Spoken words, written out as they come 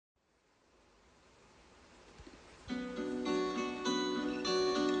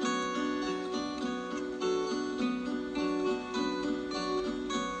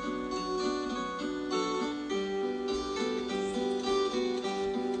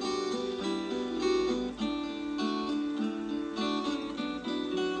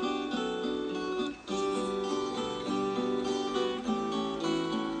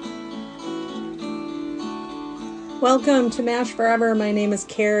Welcome to MASH Forever. My name is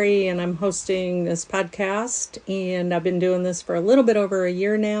Carrie and I'm hosting this podcast, and I've been doing this for a little bit over a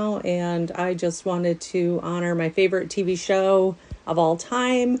year now, and I just wanted to honor my favorite TV show of all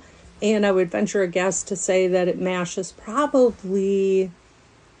time, and I would venture a guess to say that MASH is probably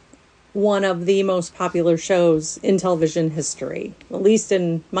one of the most popular shows in television history. At least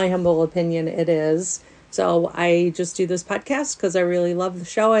in my humble opinion, it is. So I just do this podcast because I really love the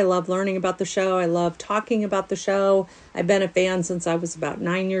show. I love learning about the show. I love talking about the show. I've been a fan since I was about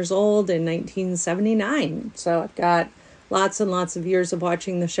 9 years old in 1979. So I've got lots and lots of years of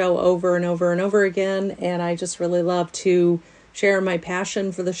watching the show over and over and over again. And I just really love to share my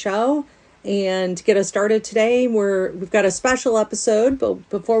passion for the show. And to get us started today, we've got a special episode. But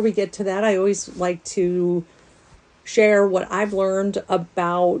before we get to that, I always like to share what I've learned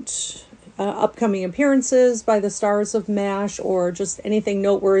about upcoming appearances by the stars of MASH, or just anything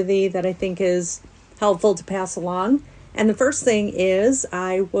noteworthy that I think is helpful to pass along. And the first thing is,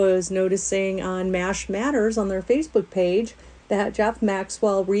 I was noticing on MASH Matters on their Facebook page that Jeff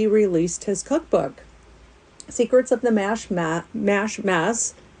Maxwell re-released his cookbook, Secrets of the MASH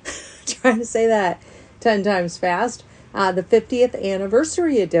Mess. Trying to say that 10 times fast. The 50th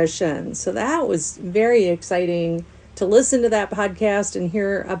anniversary edition. So that was very exciting to listen to that podcast and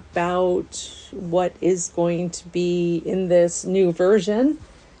hear about what is going to be in this new version.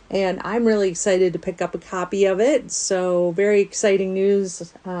 And I'm really excited to pick up a copy of it. So very exciting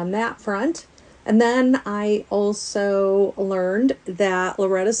news on that front. And then I also learned that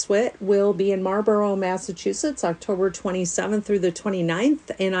Loretta Swit will be in Marlborough, Massachusetts, October 27th through the 29th.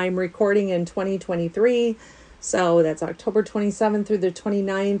 And I'm recording in 2023. So that's October 27th through the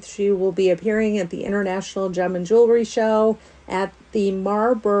 29th. She will be appearing at the International Gem and Jewelry Show at the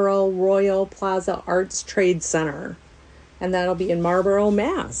Marlborough Royal Plaza Arts Trade Center. And that'll be in Marlborough,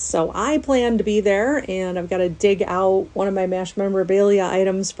 Mass. So I plan to be there, and I've got to dig out one of my MASH memorabilia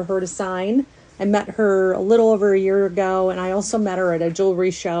items for her to sign. I met her a little over a year ago, and I also met her at a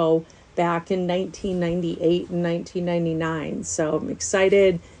jewelry show back in 1998 and 1999. So I'm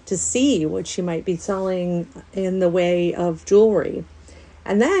excited to see what she might be selling in the way of jewelry.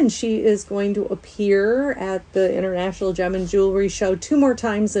 And then she is going to appear at the International Gem and Jewelry Show 2 more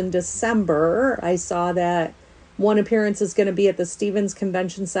times in December. I saw that one appearance is going to be at the Stevens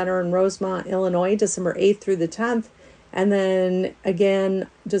Convention Center in Rosemont, Illinois, December 8th through the 10th. And then again,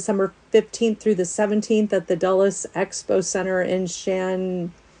 December 15th through the 17th at the Dulles Expo Center in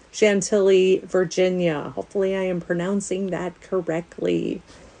Chantilly, Virginia. Hopefully I am pronouncing that correctly.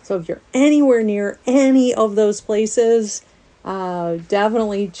 So if you're anywhere near any of those places,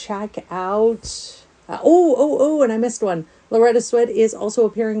 definitely check out. And I missed one. Loretta Swit is also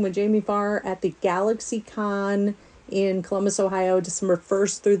appearing with Jamie Farr at the GalaxyCon in Columbus, Ohio, December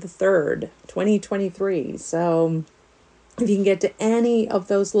 1st through the 3rd, 2023. So if you can get to any of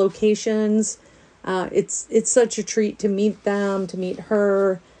those locations, it's such a treat to meet them, to meet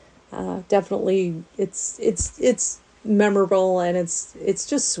her. Definitely, it's memorable, and it's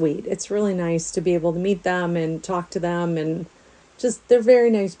just sweet. It's really nice to be able to meet them and talk to them, and just they're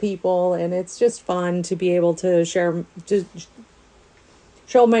very nice people, and it's just fun to be able to share, to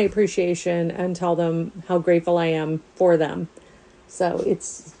show my appreciation and tell them how grateful I am for them. So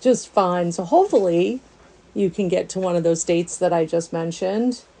it's just fun. So hopefully you can get to one of those dates that I just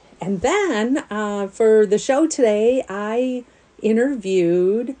mentioned. And then for the show today, I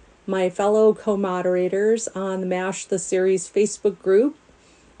interviewed my fellow co-moderators on the MASH the Series Facebook group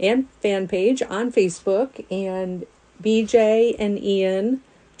and fan page on Facebook. And BJ and Ian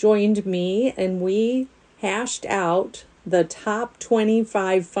joined me, and we hashed out the top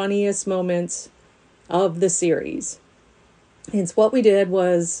 25 funniest moments of the series. And so what we did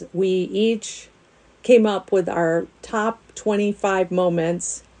was we each came up with our top 25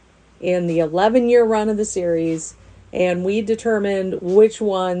 moments in the 11-year run of the series, and we determined which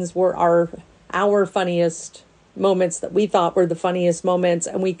ones were our funniest moments that we thought were the funniest moments,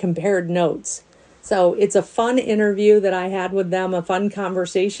 and we compared notes. So it's a fun interview that I had with them, a fun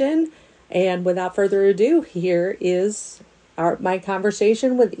conversation. And without further ado, here is my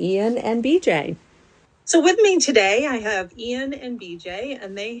conversation with Ian and BJ. So with me today, I have Ian and BJ,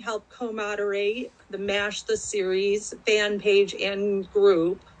 and they help co-moderate the MASH the Series fan page and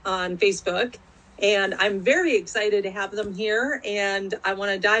group on Facebook. And I'm very excited to have them here, and I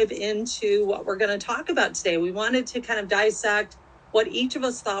want to dive into what we're going to talk about today. We wanted to kind of dissect what each of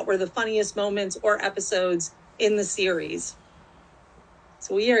us thought were the funniest moments or episodes in the series.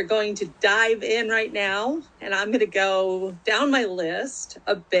 So we are going to dive in right now, and I'm going to go down my list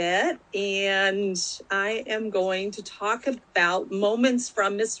a bit, and I am going to talk about moments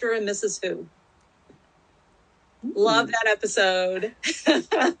from Mr. and Mrs. Who. Love that episode.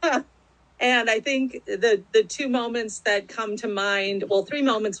 And I think the two moments that come to mind, well, three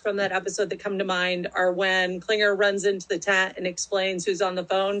moments from that episode that come to mind are when Klinger runs into the tent and explains who's on the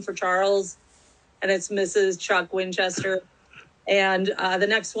phone for Charles, and it's Mrs. Chuck Winchester. And the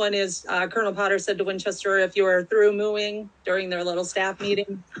next one is Colonel Potter said to Winchester, if you are through mooing, during their little staff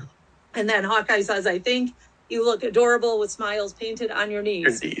meeting. And then Hawkeye says, I think you look adorable with smiles painted on your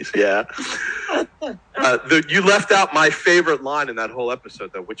knees. Your knees, yeah. You left out my favorite line in that whole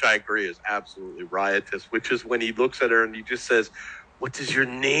episode, though, which I agree is absolutely riotous, which is when he looks at her and he just says, what is your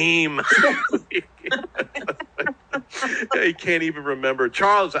name? He can't even remember.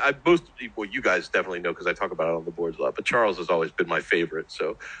 Charles, you guys definitely know because I talk about it on the boards a lot, but Charles has always been my favorite.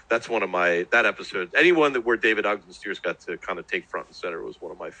 So that's one of that episode. Anyone where David Ogden Stiers got to kind of take front and center was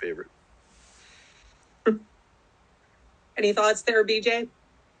one of my favorite. Any thoughts there, BJ?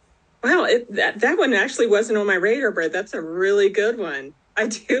 Wow, that one actually wasn't on my radar, but that's a really good one. I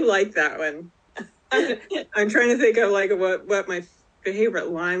do like that one. I'm trying to think of what my favorite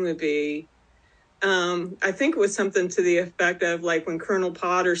line would be. I think it was something to the effect of like when Colonel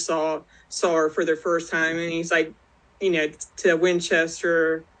Potter saw her for the first time, and he's like, to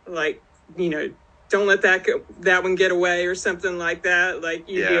Winchester, like, don't let that one get away or something like that. Like,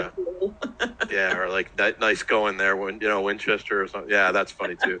 you'd be a fool. Yeah, or like nice going there when Winchester or something. Yeah, that's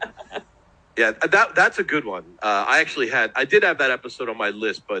funny too. Yeah, that's a good one. I did have that episode on my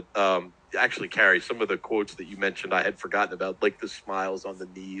list, but actually, Carrie, some of the quotes that you mentioned I had forgotten about, like the smiles on the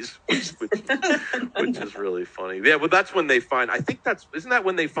knees, which is really funny. Yeah, well, that's when they find. Isn't that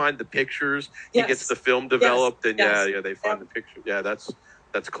when they find the pictures? Yes. He gets the film developed, and they find the picture. Yeah, that's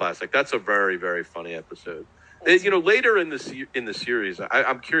classic. That's a very, very funny episode. Later in the series,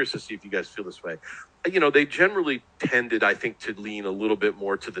 I'm curious to see if you guys feel this way. They generally tended, I think, to lean a little bit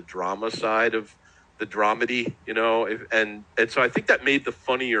more to the drama side of the dramedy, and so I think that made the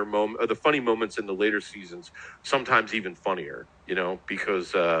funny moments in the later seasons sometimes even funnier,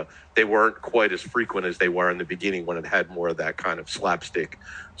 because they weren't quite as frequent as they were in the beginning when it had more of that kind of slapstick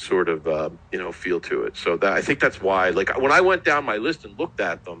sort of feel to it. So I think that's why, like, when I went down my list and looked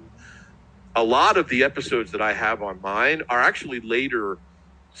at them, a lot of the episodes that I have on mine are actually later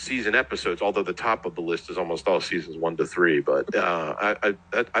season episodes, although the top of the list is almost all seasons 1 to 3. But I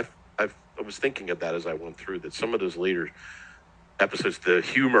was thinking of that as I went through, that some of those later episodes, the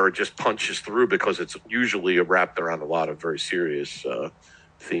humor just punches through because it's usually wrapped around a lot of very serious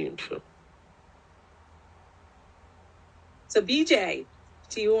themes. So BJ,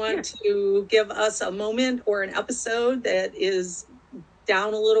 do you want to give us a moment or an episode that is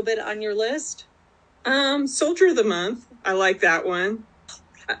down a little bit on your list? Soldier of the Month. I like that one.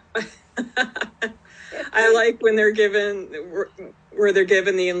 I like when they're given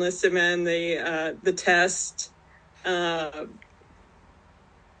the enlisted men the test. Let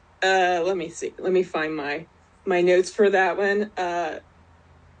me see. Let me find my notes for that one.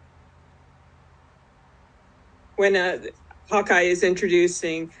 When Hawkeye is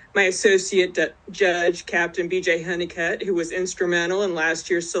introducing my associate judge, Captain B.J. Honeycutt, who was instrumental in last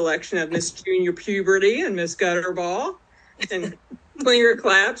year's selection of Miss Junior Puberty and Miss Gutterball. And Klinger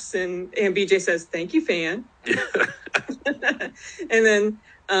claps, and B.J. says, thank you, Fan. And then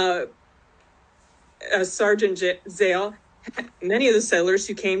Sergeant Zale, many of the settlers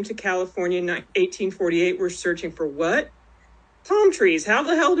who came to California in 1848 were searching for what? Palm trees. How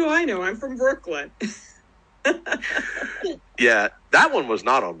the hell do I know? I'm from Brooklyn. Yeah, that one was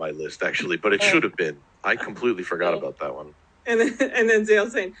not on my list, actually, but it should have been. I completely forgot about that one. And then Zale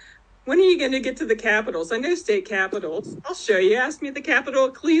saying, when are you going to get to the capitals? I know state capitals. I'll show you. Ask me at the capital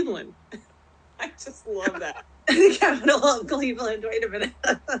of Cleveland. I just love that. The capital of Cleveland. Wait a minute.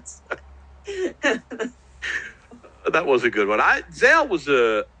 That was a good one. Zale was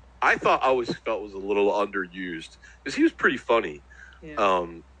I always felt was a little underused because he was pretty funny. Yeah.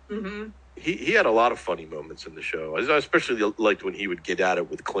 He had a lot of funny moments in the show. I especially liked when he would get at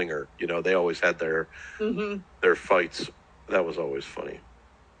it with Klinger. They always had their fights. That was always funny.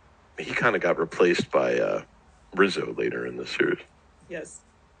 He kind of got replaced by Rizzo later in the series. Yes.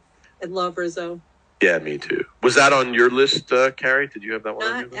 I love Rizzo. Yeah, me too. Was that on your list, Carrie? Did you have that one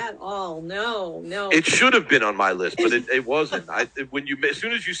on your list? Not at all. No. It should have been on my list, but it wasn't. As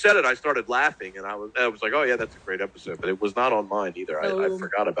soon as you said it, I started laughing, and I was like, oh yeah, that's a great episode. But it was not on mine either. I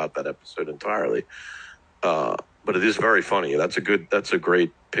forgot about that episode entirely. But it is very funny. That's a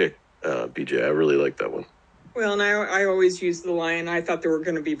great pick, BJ. I really like that one. Well, and I always use the line, I thought there were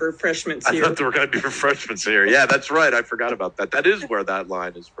going to be refreshments I here. thought there were going to be refreshments here. Yeah, that's right. I forgot about that. That is where that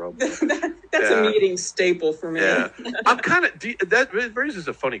line is from. That's Yeah. a meeting staple for me. Yeah, I'm kind of. That raises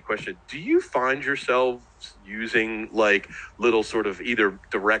a funny question. Do you find yourselves using like little sort of either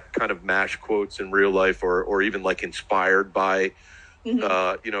direct kind of mash quotes in real life, or even like inspired by,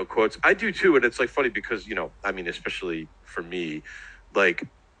 quotes? I do too, and it's like funny because I mean, especially for me, like,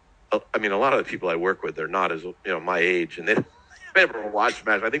 I mean, a lot of the people I work with, they're not as my age, and they never watch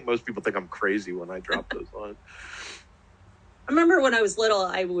MASH. I think most people think I'm crazy when I drop those lines. I remember when I was little,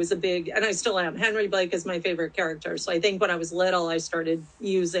 I was a big, and I still am, Henry Blake is my favorite character. So I think when I was little, I started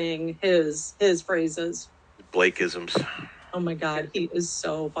using his phrases. Blakeisms. Oh my God, he is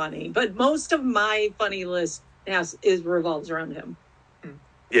so funny. But most of my funny list revolves around him.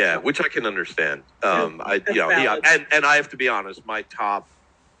 Yeah, which I can understand. And I have to be honest, my top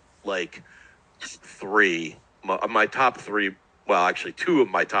my top three, well, actually two of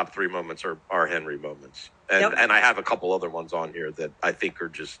my top three moments are Henry moments. And I have a couple other ones on here that I think are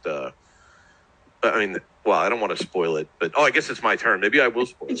just, I don't want to spoil it, but I guess it's my turn. Maybe I will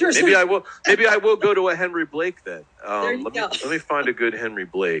spoil it. Maybe I will go to a Henry Blake then. Let me find a good Henry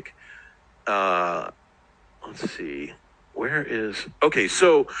Blake. Let's see. Okay,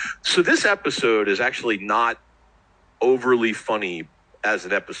 so this episode is actually not overly funny as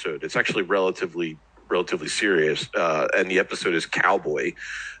an episode. It's actually relatively serious. And the episode is Cowboy.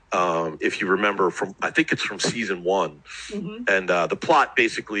 If you remember I think it's from season 1. Mm-hmm. And the plot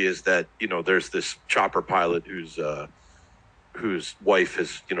basically is that, there's this chopper pilot whose wife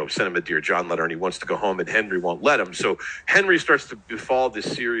has, sent him a Dear John letter, and he wants to go home, and Henry won't let him. So Henry starts to befall this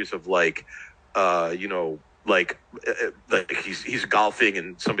series of he's golfing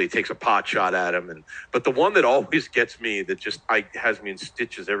and somebody takes a pot shot at him, but the one that always gets me, that just has me in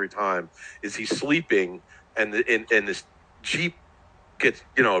stitches every time, is he's sleeping and this Jeep gets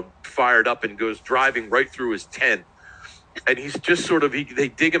fired up and goes driving right through his tent, and he's just sort of they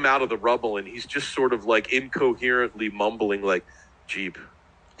dig him out of the rubble, and he's just sort of like incoherently mumbling like, Jeep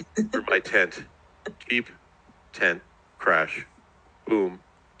through my tent, Jeep, tent, crash, boom,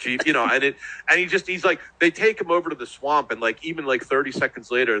 Jeep, and he's like, they take him over to the swamp, and like even like 30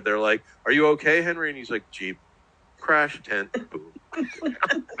 seconds later they're like, are you okay, Henry? And he's like, Jeep, crash, tent, boom.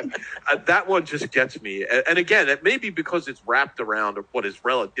 That one just gets me, and again, it may be because it's wrapped around what is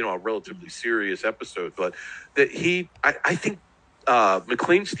a relatively serious episode, but that I think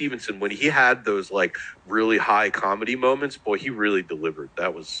McLean Stevenson, when he had those like really high comedy moments, boy, he really delivered.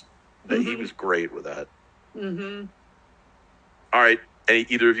 He was great with that. Mm-hmm. All right.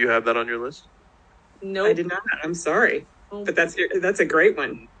 Either of you have that on your list? No, I did not. I'm sorry, but that's a great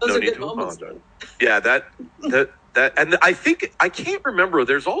one. Those are good moments. Yeah, that, and I think I can't remember.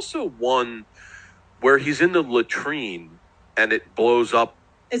 There's also one where he's in the latrine and it blows up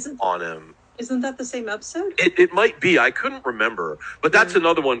on him. Isn't that the same episode? It might be. I couldn't remember, but that's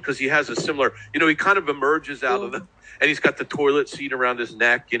another one because he has a similar. He kind of emerges out of and he's got the toilet seat around his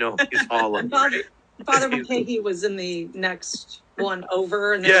neck. He's all like. Father Mulcahy was in the next one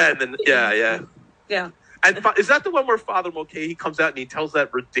over. And yeah. And is that the one where Father Mulcahy comes out and he tells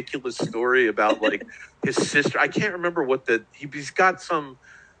that ridiculous story about like his sister? I can't remember he's got some.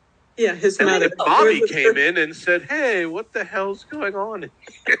 Yeah, his mother. Bobby came in and said, "Hey, what the hell's going on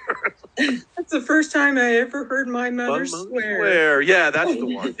here?" That's the first time I ever heard my mother swear. Yeah, that's the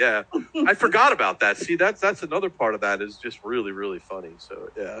one. Yeah, I forgot about that. See, that's another part of that is just really, really funny.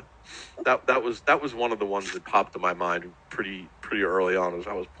 So yeah, that was one of the ones that popped to my mind pretty early on as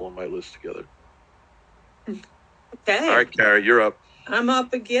I was pulling my list together. Okay. All right, Carrie, you're up. I'm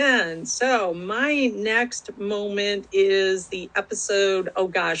up again. So my next moment is the episode. Oh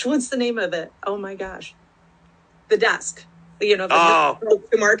gosh, what's the name of it? Oh my gosh, The Desk. To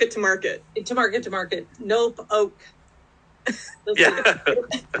market. To market. Nope. Oak. Yeah.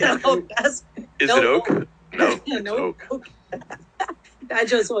 Oak Desk. Is it Oak? No. Nope. Oak. That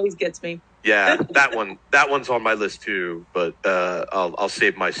just always gets me. Yeah, that one's on my list too. But I'll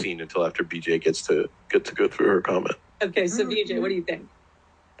save my scene until after BJ gets to go through her comment. Okay, so BJ, what do you think?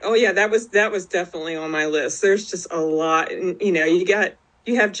 Oh yeah, that was definitely on my list. There's just a lot,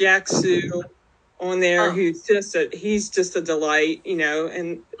 you have Jack Sue on there, who's just a delight,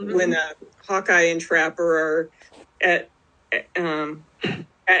 and when Hawkeye and Trapper are at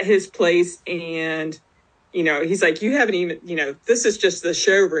his place, and he's like, you haven't even, this is just the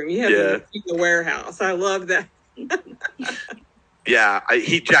showroom. You haven't even seen the warehouse. I love that. Yeah,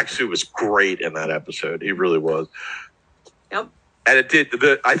 Jack Sue was great in that episode. He really was. Yep. And it did.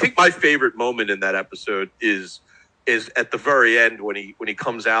 I think my favorite moment in that episode is is at the very end when he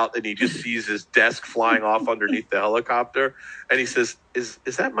comes out and he just sees his desk flying off underneath the helicopter, and he says, "Is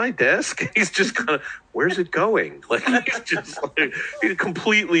that my desk?" And he's just kind of, "Where's it going?" Like he's just like, he's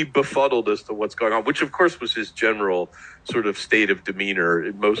completely befuddled as to what's going on, which of course was his general sort of state of demeanor.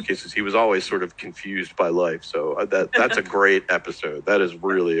 In most cases, he was always sort of confused by life. So that's a great episode. That is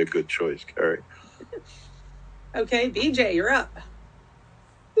really a good choice, Carrie. Okay, BJ, you're up.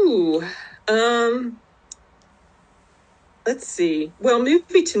 Ooh, let's see. Well,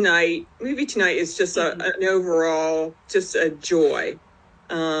 movie tonight is just an overall, just a joy.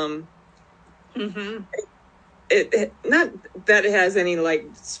 It not that it has any like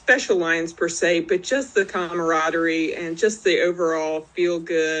special lines per se, but just the camaraderie and just the overall feel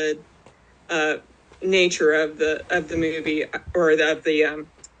good nature of the movie or of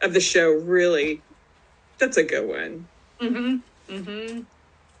the show. Really, that's a good one.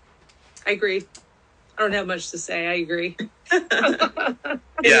 I agree. I don't have much to say. I agree.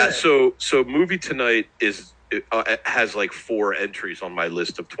 Yeah. So movie tonight has like 4 entries on my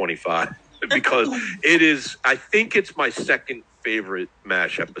list of 25 because it is. I think it's my second favorite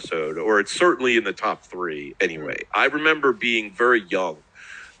MASH episode, or it's certainly in the top 3 anyway. I remember being very young.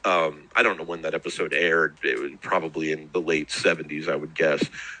 I don't know when that episode aired. It was probably in the late 70s, I would guess.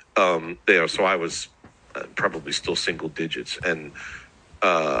 So I was probably still single digits, and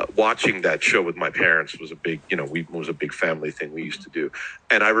watching that show with my parents was a big, was a big family thing we used to do.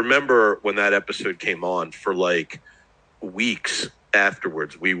 And I remember when that episode came on, for like weeks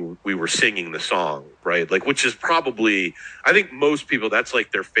afterwards, we were singing the song, right? Like, which is probably, I think most people, that's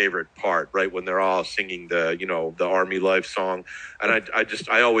like their favorite part, right? When they're all singing the Army Life song. And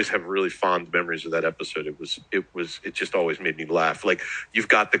I always have really fond memories of that episode. It just always made me laugh. Like, you've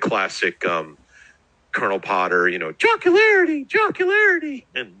got the classic, Colonel Potter, jocularity,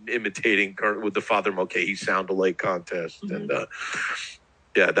 and imitating with the Father Mulcahy sound-alike contest. And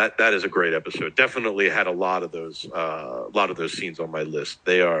that is a great episode. Definitely had a lot of those scenes on my list.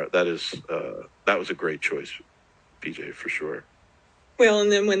 That was a great choice, PJ, for sure. Well,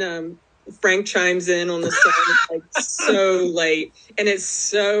 and then when Frank chimes in on the song like so late, and it's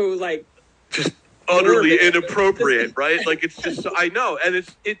so like just utterly inappropriate, right? Like, it's just, I know. And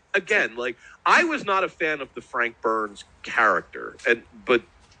it again, like, I was not a fan of the Frank Burns character, but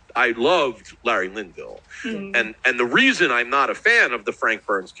I loved Larry Linville. And the reason I'm not a fan of the Frank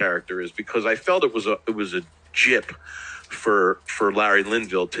Burns character is because I felt it was a jip for Larry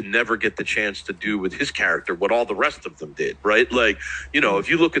Linville to never get the chance to do with his character what all the rest of them did, right? Like, if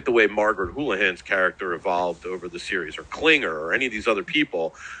you look at the way Margaret Houlihan's character evolved over the series, or Klinger, or any of these other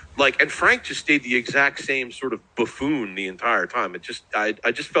people, like, and Frank just stayed the exact same sort of buffoon the entire time.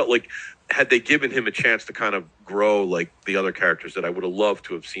 I just felt like, had they given him a chance to kind of grow like the other characters, that I would have loved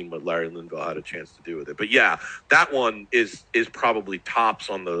to have seen what Larry Linville had a chance to do with it. But yeah, that one is probably tops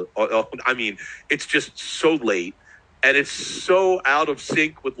on the, I mean, it's just so late. And it's so out of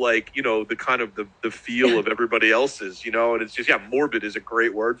sync with, like, the kind of the feel of everybody else's, and it's just, morbid is a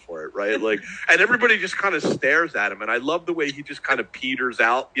great word for it, right? Like, and everybody just kind of stares at him. And I love the way he just kind of peters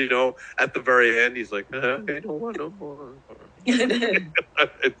out, at the very end. He's like, I don't want no more.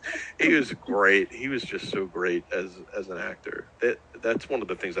 He was great. He was just so great as an actor. That's one of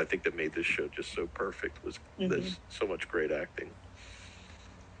the things I think that made this show just so perfect, was there's so much great acting.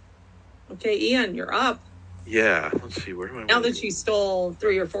 Okay, Ian, you're up. Yeah, let's see. Where do I? Now that you stole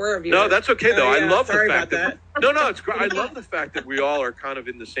 3 or 4 of you. No, that's okay though. Yeah, I love the about fact that. No, it's great. I love the fact that we all are kind of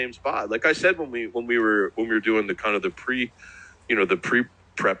in the same spot. Like I said, when we were doing the kind of the pre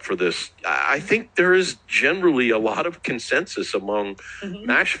prep for this, I think there is generally a lot of consensus among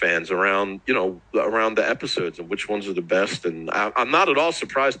MASH fans around the episodes and which ones are the best. And I'm not at all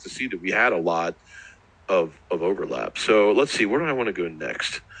surprised to see that we had a lot of overlap. So let's see. Where do I want to go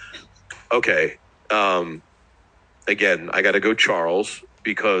next? Okay. Again, I got to go Charles,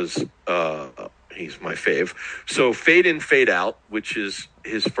 because he's my fave. So Fade In, Fade Out, which is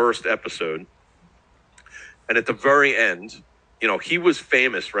his first episode. And at the very end, he was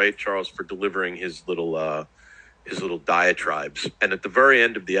famous, right, Charles, for delivering his little diatribes. And at the very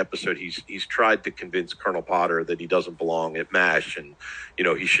end of the episode, he's tried to convince Colonel Potter that he doesn't belong at MASH, and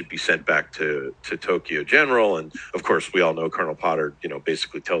he should be sent back to Tokyo General. And of course, we all know Colonel Potter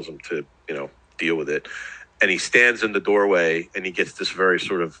basically tells him to deal with it. And he stands in the doorway, and he gets this very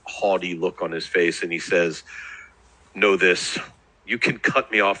sort of haughty look on his face, and he says, "Know this. You can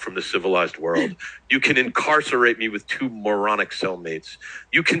cut me off from the civilized world. You can incarcerate me with 2 moronic cellmates.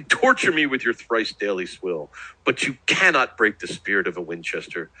 You can torture me with your thrice daily swill. But you cannot break the spirit of a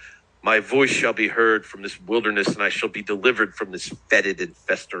Winchester. My voice shall be heard from this wilderness, and I shall be delivered from this fetid and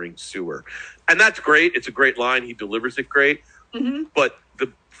festering sewer. And that's great. It's a great line. He delivers it great. Mm-hmm. But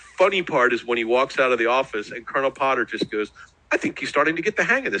the funny part is when he walks out of the office and Colonel Potter just goes, I think he's starting to get the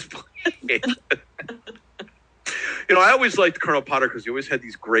hang of this place. I always liked Colonel Potter because he always had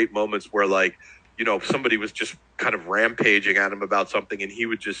these great moments where, like, somebody was just kind of rampaging at him about something, and he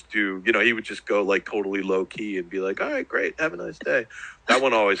would just go like totally low key and be like, all right, great, have a nice day. That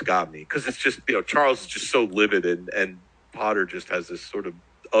one always got me because it's just, Charles is just so livid, and Potter just has this sort of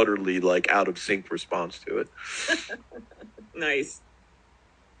utterly like out of sync response to it. Nice.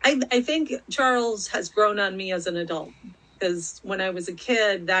 I think Charles has grown on me as an adult, because when I was a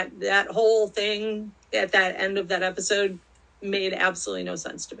kid, that whole thing at that end of that episode made absolutely no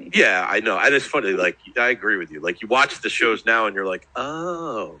sense to me. Yeah, I know. And it's funny, like, I agree with you. Like, you watch the shows now and you're like,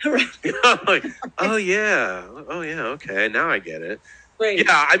 oh. Right. Like, oh, yeah, okay, now I get it. Right.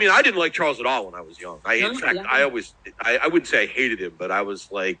 Yeah, I mean, I didn't like Charles at all when I was young. I wouldn't say I hated him, but I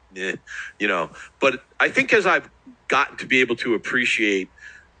was like, But I think as I've gotten to be able to appreciate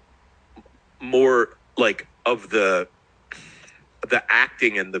more, like, of the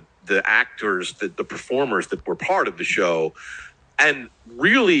acting and the actors, the performers that were part of the show. And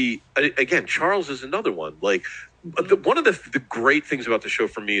really, again, Charles is another one. Like, one of the great things about the show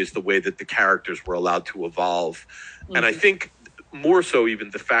for me is the way that the characters were allowed to evolve. Mm-hmm. And I think more so even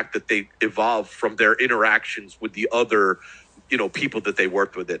the fact that they evolved from their interactions with the other, people that they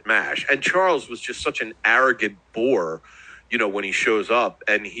worked with at MASH. And Charles was just such an arrogant bore, when he shows up,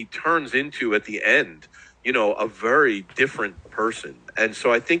 and he turns into, at the end, a very different person. And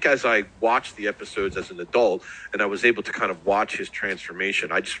so I think as I watched the episodes as an adult and I was able to kind of watch his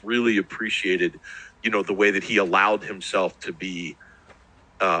transformation, I just really appreciated, the way that he allowed himself to be,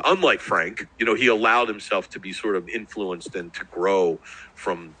 unlike Frank, he allowed himself to be sort of influenced and to grow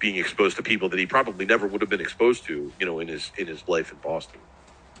from being exposed to people that he probably never would have been exposed to, in his life in Boston.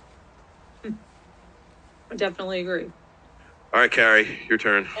 I definitely agree. All right, Carrie, your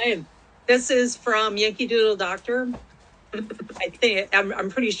turn. Hey. This is from Yankee Doodle Doctor. I'm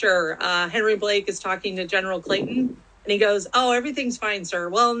pretty sure Henry Blake is talking to General Clayton, and he goes, "Oh, everything's fine, sir."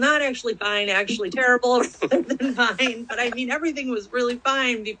 Well, not actually fine, actually terrible, rather than fine. But I mean, everything was really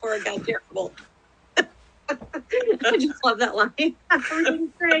fine before it got terrible. I just love that line.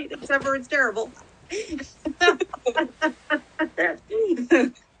 Everything's great, except for it's terrible.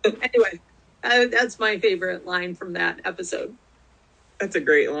 Anyway, that's my favorite line from that episode. That's a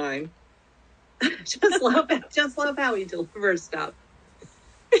great line. Just love how he delivers stuff.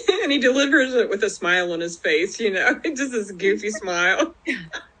 And he delivers it with a smile on his face, just this goofy smile.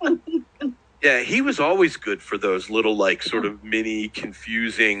 Yeah, he was always good for those little, like, sort of mini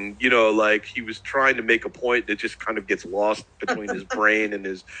confusing, like he was trying to make a point that just kind of gets lost between his brain and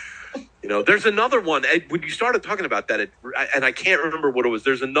his, There's another one, when you started talking about that, and I can't remember what it was,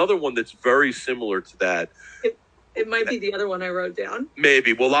 there's another one that's very similar to that. It might be the other one I wrote down.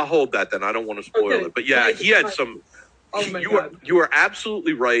 Maybe. Well, I'll hold that then. I don't want to spoil it. But yeah, he had some. Oh my God. You are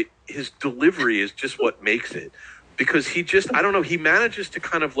absolutely right. His delivery is just what makes it, because he just, I don't know, he manages to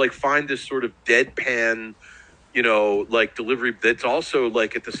kind of like find this sort of deadpan, like delivery that's also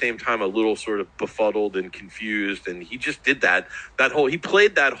like at the same time a little sort of befuddled and confused. And he just did he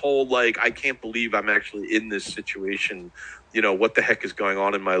played that whole like, I can't believe I'm actually in this situation. What the heck is going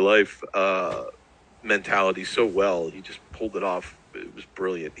on in my life? Mentality so well. He just pulled it off. It was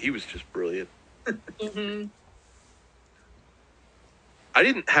brilliant. He was just brilliant. Mm-hmm. I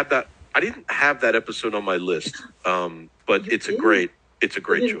didn't have that episode on my list, but it's a great choice.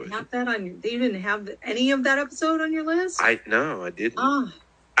 You didn't have any of that episode on your list? No, I didn't. Oh.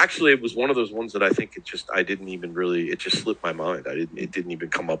 Actually, it was one of those ones that I think it just slipped my mind. It didn't even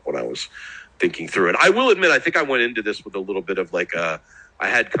come up when I was thinking through it. I will admit, I think I went into this with a little bit of like I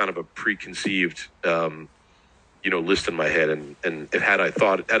had kind of a preconceived, list in my head, and had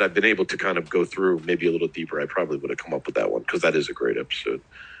I been able to kind of go through maybe a little deeper, I probably would have come up with that one, because that is a great episode.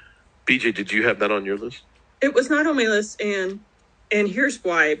 BJ, did you have that on your list? It was not on my list, and here's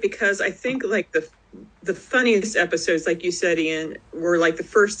why. Because I think like the funniest episodes, like you said, Ian, were like the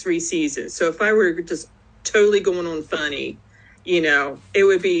first 3 seasons. So if I were just totally going on funny, it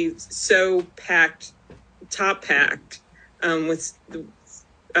would be so top packed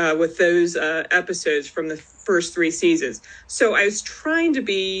with those episodes from the first 3 seasons. So I was trying to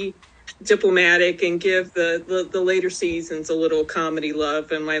be diplomatic and give the later seasons a little comedy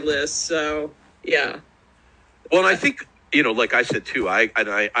love in my list. So, yeah. Well, and I think, like I said, too, I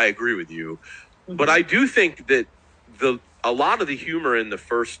agree with you. Mm-hmm. But I do think that a lot of the humor in the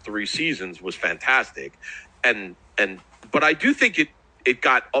first 3 seasons was fantastic. But I do think it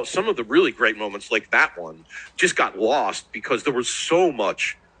got some of the really great moments like that one just got lost because there was so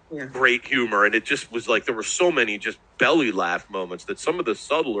much great humor, and it just was like there were so many just belly laugh moments that some of the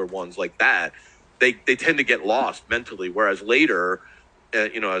subtler ones like that they tend to get lost mentally, whereas later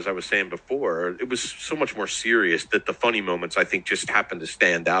as I was saying before, it was so much more serious that the funny moments I think just happened to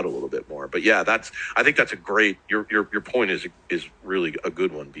stand out a little bit more. But yeah, I think that's a great your point is really a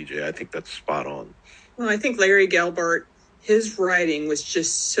good one, BJ. I think that's spot on. Well, I think Larry Gelbart, his writing was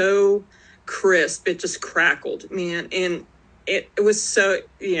just so crisp. It just crackled, man. And it was so,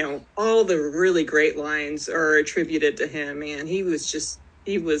 all the really great lines are attributed to him, man. He was.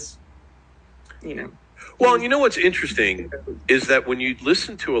 Well, and you know what's interesting is that when you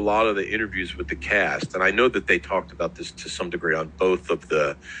listen to a lot of the interviews with the cast, and I know that they talked about this to some degree on both of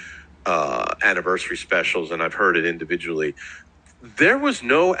the anniversary specials, and I've heard it individually, there was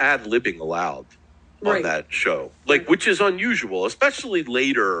no ad-libbing allowed on that show, which is unusual, especially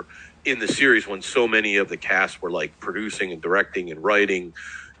later in the series when so many of the cast were like producing and directing and writing.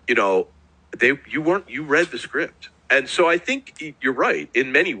 You read the script, and so I think you're right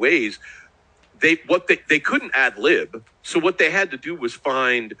in many ways. They couldn't ad lib, so what they had to do was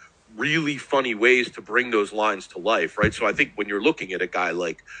find really funny ways to bring those lines to life, right? So I think when you're looking at a guy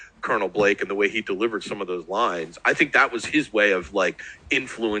like Colonel Blake and the way he delivered some of those lines, I think that was his way of like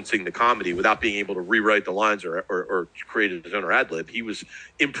influencing the comedy without being able to rewrite the lines or create his own ad lib. He was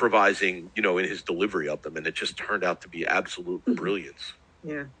improvising, in his delivery of them, and it just turned out to be absolute brilliance.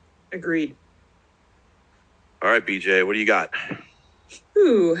 Yeah, agreed. All right, BJ, what do you got?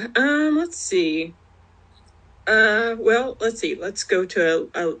 Let's see. Let's see. Let's go to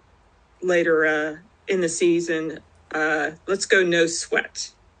a later in the season. Let's go No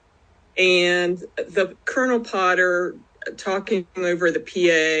Sweat. And the Colonel Potter talking over the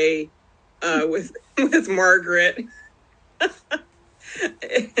PA with Margaret.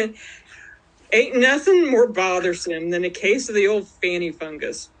 Ain't nothing more bothersome than a case of the old fanny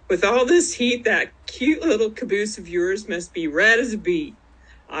fungus. With all this heat, that cute little caboose of yours must be red as a beet.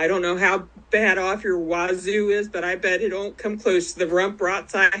 I don't know how bad off your wazoo is, but I bet it don't come close to the rump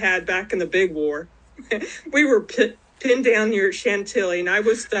rots I had back in the big war. We were pinned down near Chantilly, and I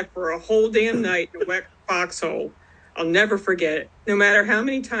was stuck for a whole damn night in a wet foxhole. I'll never forget it. No matter how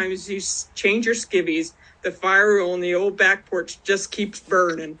many times you change your skivvies, the fire on the old back porch just keeps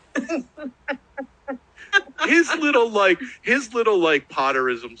burning. his little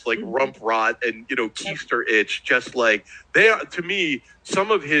Potterisms, like rump rot and keister itch, just like they are to me.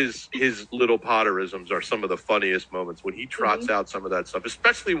 Some of his little Potterisms are some of the funniest moments when he trots out some of that stuff,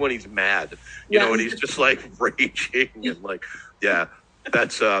 especially when he's mad, and he's just like raging and like,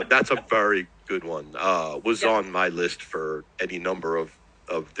 that's a very good one. Was on my list for any number of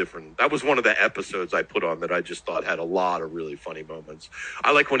different. That was one of the episodes I put on that I just thought had a lot of really funny moments.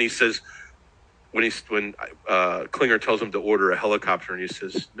 I like when he says. When Klinger tells him to order a helicopter, and he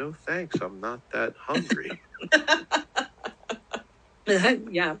says, "No, thanks, I'm not that hungry."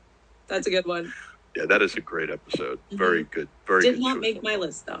 Yeah, that's a good one. Yeah, that is a great episode. Very good. Did not make my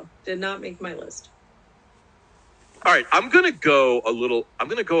list, though. Did not make my list. All right, I'm gonna go a little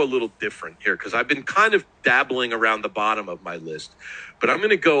different here because I've been kind of dabbling around the bottom of my list, but I'm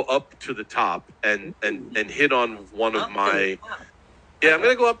gonna go up to the top and hit on one of my. Yeah, I'm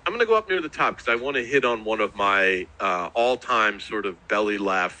gonna go up near the top because I want to hit on one of my all-time sort of belly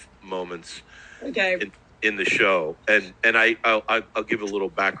laugh moments. Okay. In the show, and I'll give a little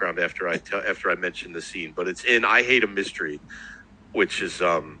background after I mention the scene, but it's in I Hate a Mystery, which is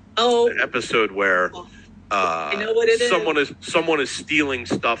an episode where I know what it is. Someone is stealing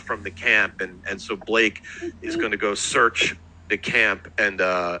stuff from the camp, and so Blake is going to go search the camp and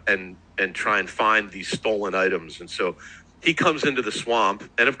try and find these stolen items, and so. He comes into the swamp,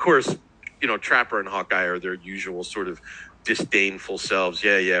 and of course, Trapper and Hawkeye are their usual sort of disdainful selves.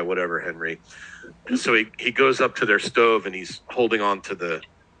 Yeah, whatever, Henry. And so he goes up to their stove, and he's holding on to the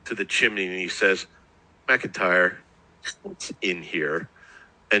chimney, and he says, "McIntyre, what's in here?"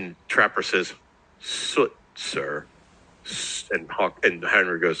 And Trapper says, "Soot, sir." And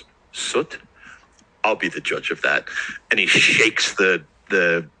Henry goes, "Soot? I'll be the judge of that." And he shakes the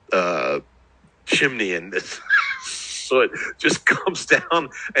chimney, and this. So it just comes down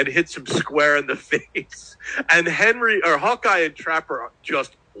and hits him square in the face. And Hawkeye and Trapper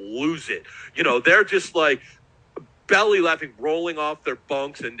just lose it. They're just like belly laughing, rolling off their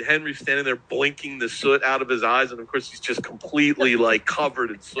bunks, and Henry's standing there blinking the soot out of his eyes. And of course, he's just completely like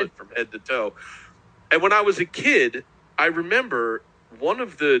covered in soot from head to toe. And when I was a kid, I remember one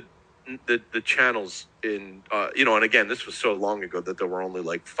of the the channels in and again, this was so long ago that there were only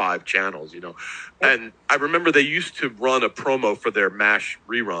like 5 channels, and I remember they used to run a promo for their MASH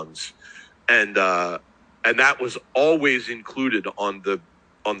reruns, and that was always included on the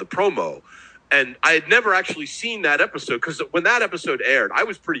promo. And I had never actually seen that episode, because when that episode aired, I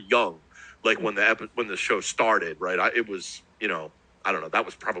was pretty young, like when the show started, right? It was, I don't know, that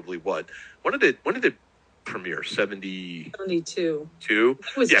was probably when did it premiere? 72.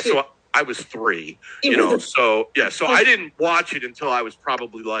 Yeah, so I was 3, so I didn't watch it until I was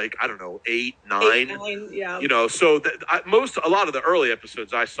probably like, I don't know, 8, 9, yeah. So a lot of the early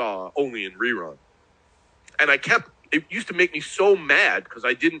episodes I saw only in rerun, and it used to make me so mad because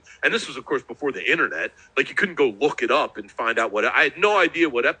I didn't, and this was of course before the internet, like you couldn't go look it up and find out I had no idea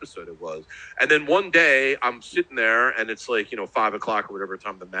what episode it was. And then one day I'm sitting there and it's like, 5 o'clock or whatever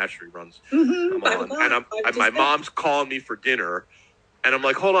time the MASH reruns come on. And my mom's calling me for dinner. And I'm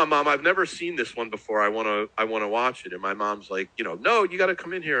like, hold on, Mom, I've never seen this one before. I want to watch it. And my mom's like, no, you got to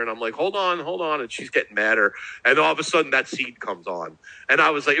come in here. And I'm like, hold on. And she's getting madder. And all of a sudden that scene comes on. And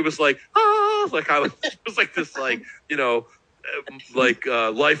I was like, it was like, it was like this, like,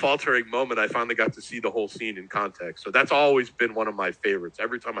 life altering moment. I finally got to see the whole scene in context. So that's always been one of my favorites.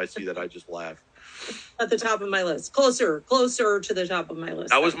 Every time I see that, I just laugh. At the top of my list. Closer to the top of my list.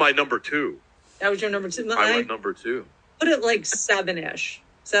 That was my number 2. That was your number 2? I went number 2. Put it like 7-ish.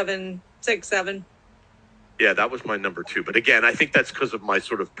 7, 6, 7. Yeah, that was my number 2. But again, I think that's because of my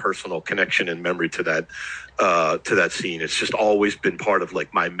sort of personal connection and memory to that scene. It's just always been part of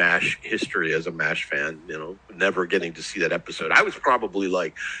like my MASH history as a MASH fan, never getting to see that episode. I was probably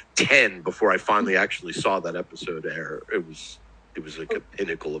like 10 before I finally actually saw that episode air. It was like a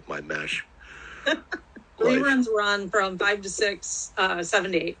pinnacle of my MASH life. Reruns run from 5 to 6,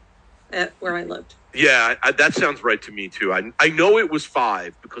 7 to 8 at where I lived. Yeah, that sounds right to me too. I know it was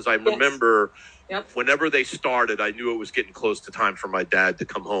 5 because I remember whenever they started, I knew it was getting close to time for my dad to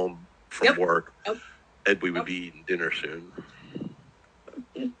come home from work, and we would be eating dinner soon.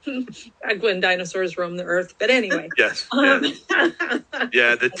 Back when dinosaurs roamed the earth, but anyway. Yes.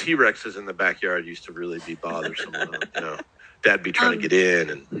 Yeah, the T-Rexes in the backyard used to really be bothersome. Dad'd be trying to get in.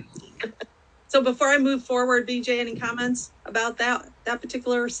 And So before I move forward, BJ, any comments about that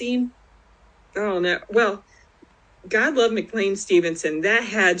particular scene? Oh, no. Well, God love McLean Stevenson. That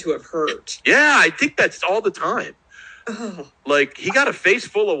had to have hurt. Yeah, I think that's all the time. Oh. Like, he got a face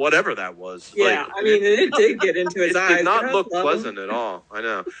full of whatever that was. Yeah, like, it did get into his eyes. It did not look pleasant at all. I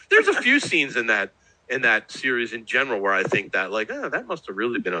know. There's a few scenes in that series in general where I think that, like, that must have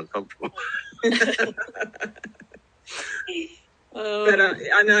really been uncomfortable. But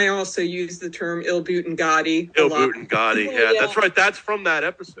and I also use the term Il Butengati. Il Butengati, yeah, that's right. That's from that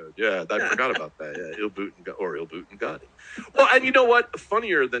episode. Yeah, I forgot about that. Yeah, Il Butengati. Well, and you know what?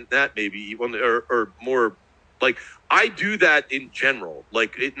 Funnier than that, maybe even or more. Like, I do that in general.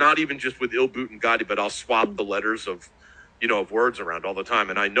 Like, not even just with Il Butengati, but I'll swap the letters of words around all the time,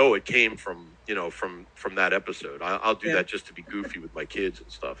 and I know it came from from that episode. I'll do that just to be goofy with my kids and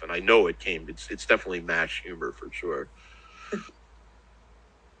stuff, and I know it came. It's definitely MASH humor for sure.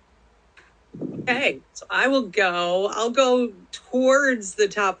 Okay, so I'll go towards the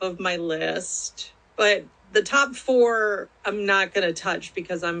top of my list, but the top 4 I'm not going to touch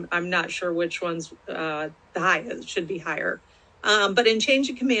because I'm not sure which one's the highest, should be higher. But in Change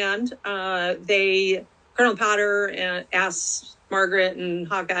of Command, Colonel Potter asks Margaret and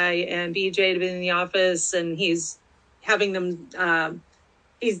Hawkeye and BJ to be in the office, and he's having them,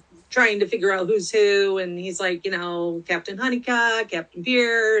 he's trying to figure out who's who, and he's like, Captain Honeycutt, Captain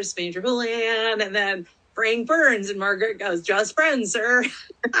Pierce, Major Houlihan, and then Frank Burns, and Margaret goes, just friends, sir.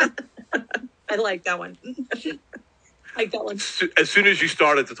 I like that one. As soon as you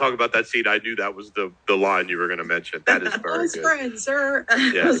started to talk about that scene, I knew that was the line you were going to mention. That is very just good. Friends, sir.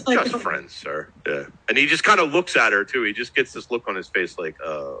 Yeah, just friends, sir. Yeah. And he just kind of looks at her, too. He just gets this look on his face like,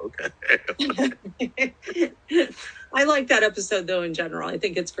 okay. I like that episode, though, in general. I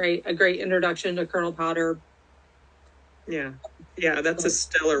think it's great. A great introduction to Colonel Potter. Yeah. Yeah, that's a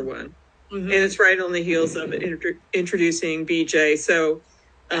stellar one. Mm-hmm. And it's right on the heels of introducing BJ. So,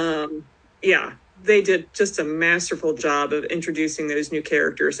 they did just a masterful job of introducing those new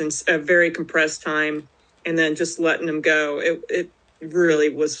characters in a very compressed time and then just letting them go. It really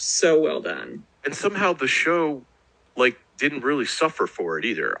was so well done. And somehow the show, didn't really suffer for it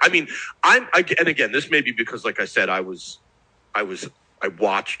either. I mean, and again, this may be because, like I said, I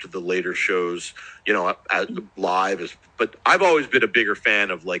watched the later shows, live, but I've always been a bigger fan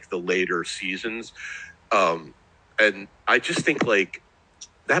of the later seasons. And I just think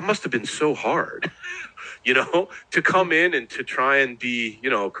that must have been so hard, to come in and to try and be,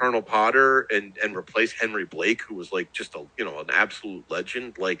 Colonel Potter and replace Henry Blake, who was like just an absolute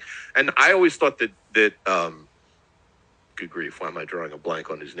legend. Like, and I always thought that good grief, why am I drawing a blank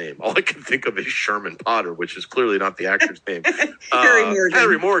on his name? All I can think of is Sherman Potter, which is clearly not the actor's name.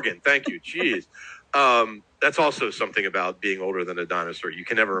 Harry Morgan. Thank you. Jeez. That's also something about being older than a dinosaur. You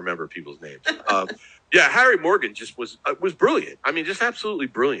can never remember people's names. Harry Morgan just was brilliant. I mean, just absolutely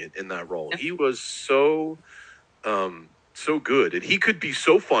brilliant in that role. He was so good, and he could be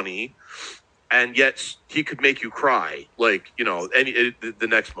so funny, and yet he could make you cry. Like, the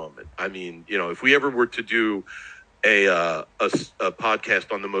next moment. I mean, if we ever were to do a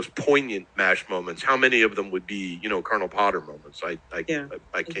podcast on the most poignant MASH moments, how many of them would be, Colonel Potter moments? I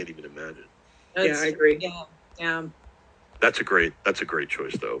can't even imagine. I agree. Yeah. That's a great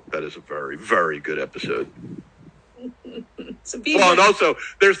choice, though. That is a very, very good episode. And also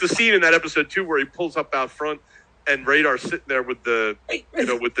there's the scene in that episode too where he pulls up out front and Radar's sitting there with the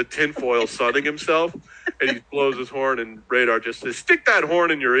with the tinfoil sunning himself, and he blows his horn, and Radar just says, "Stick that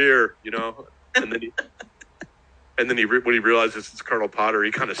horn in your ear," and then he when he realizes it's Colonel Potter,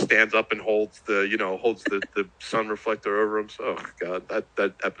 he kind of stands up and holds the sun reflector over him. So, God,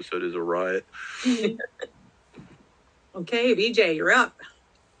 that episode is a riot. Okay, BJ, you're up.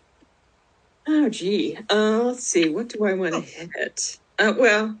 Oh, gee. Let's see. What do I want to hit?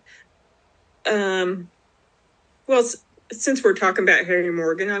 Since we're talking about Harry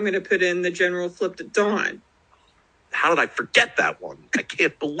Morgan, I'm going to put in the General Flipped at Dawn. How did I forget that one? I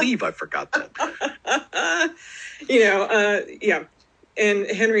can't believe I forgot that. Yeah. And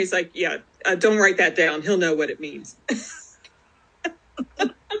Henry's like, don't write that down. He'll know what it means.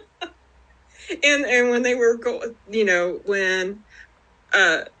 And when they were when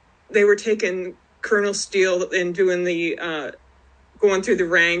they were taking Colonel Steele and doing the going through the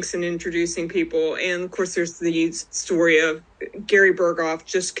ranks and introducing people, and of course there's the story of Gary Berghoff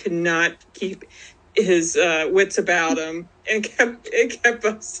just could not keep his wits about him and kept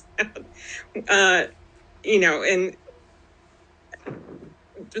us out. And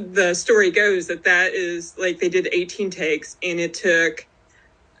the story goes that is like they did 18 takes, and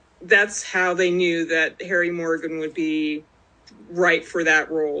that's how they knew that Harry Morgan would be right for that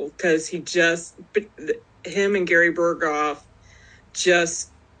role, because him and Gary Berghoff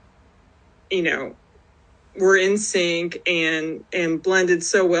just, were in sync and blended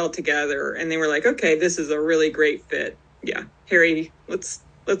so well together. And they were like, okay, this is a really great fit. Yeah. Harry, let's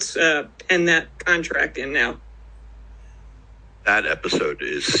pen that contract in now. That episode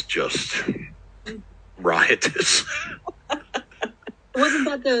is just riotous.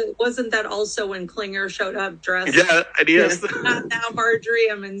 Wasn't that also when Klinger showed up dressed? Yeah, and he has now Marjorie,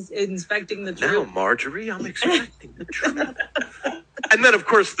 I'm inspecting the troop. Now Marjorie, I'm inspecting the troop. And then, of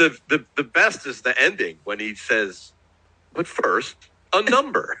course, the best is the ending when he says, "But first, a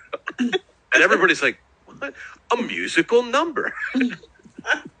number," and everybody's like, "What? A musical number?"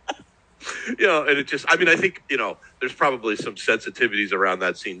 And it just, I mean, I think, there's probably some sensitivities around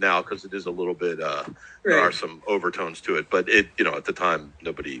that scene now because it is a little bit, there are some overtones to it, but it, at the time,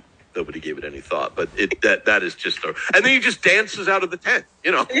 nobody gave it any thought, but that is just, and then he just dances out of the tent,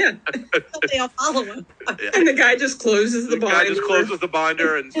 Yeah. They all follow him. Yeah. And the guy just closes the binder. The guy just closes the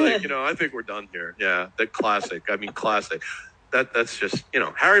binder and it's like, I think we're done here. Yeah. That classic. That's just,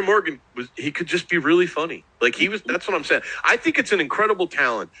 Harry Morgan he could just be really funny. Like that's what I'm saying. I think it's an incredible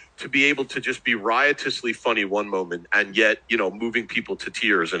talent to be able to just be riotously funny one moment and yet, moving people to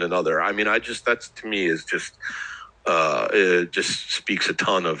tears in another. I mean, that's to me is just, it just speaks a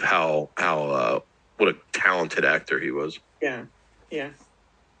ton of how what a talented actor he was. Yeah. Yeah.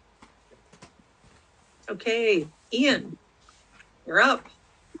 Okay. Ian, you're up.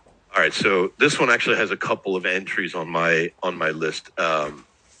 All right, so this one actually has a couple of entries on my list,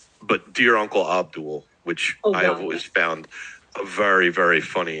 but Dear Uncle Abdul, which I have always found a very, very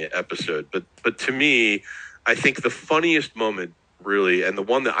funny episode. But to me, I think the funniest moment, really, and the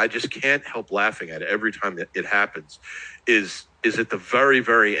one that I just can't help laughing at every time it happens, is at the very,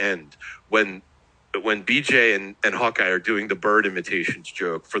 very end when BJ and Hawkeye are doing the bird imitations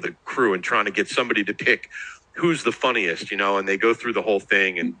joke for the crew and trying to get somebody to pick who's the funniest, and they go through the whole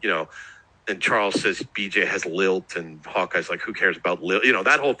thing and, and Charles says BJ has lilt and Hawkeye's like, who cares about lilt?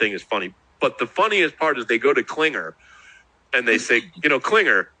 That whole thing is funny. But the funniest part is they go to Klinger and they say,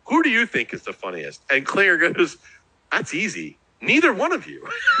 Klinger, who do you think is the funniest? And Klinger goes, that's easy. Neither one of you.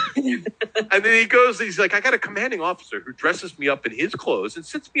 And then he goes, he's like, I got a commanding officer who dresses me up in his clothes and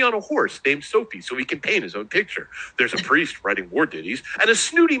sits me on a horse named Sophie so he can paint his own picture. There's a priest writing war ditties and a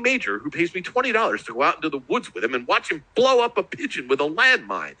snooty major who pays me $20 to go out into the woods with him and watch him blow up a pigeon with a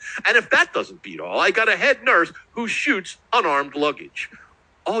landmine. And if that doesn't beat all, I got a head nurse who shoots unarmed luggage.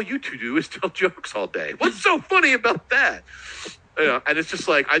 All you two do is tell jokes all day. What's so funny about that? And it's just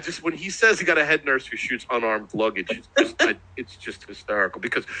like, when he says he got a head nurse who shoots unarmed luggage, it's just hysterical,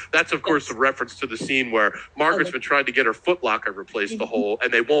 because that's, of course, a reference to the scene where Margaret's been trying to get her footlocker replaced the hole,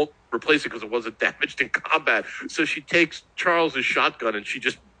 and they won't replace it because it wasn't damaged in combat. So she takes Charles's shotgun and she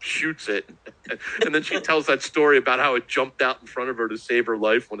just shoots it. And then she tells that story about how it jumped out in front of her to save her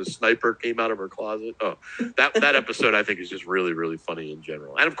life when a sniper came out of her closet. Oh, that episode, I think, is just really, really funny in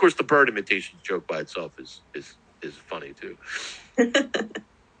general. And of course, the bird imitation joke by itself is funny too.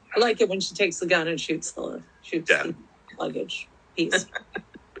 I like it when she takes the gun and shoots the luggage piece.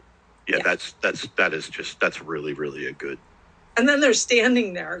 That's really, really a good. And then they're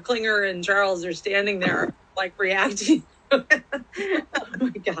standing there. Klinger and Charles are standing there, like, reacting. Oh my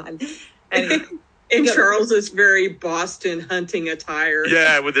God. Anyway. In Charles's very Boston hunting attire.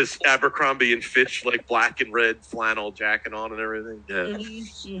 Yeah, with his Abercrombie and Fitch, like, black and red flannel jacket on and everything. Yeah.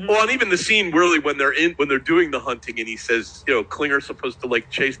 Mm-hmm. Well, and even the scene really when they're doing the hunting, and he says, Klinger's supposed to, like,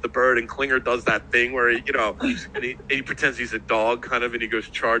 chase the bird, and Klinger does that thing where he, and he pretends he's a dog kind of, and he goes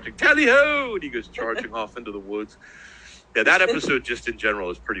charging, tally ho, and he goes charging off into the woods. Yeah, that episode just in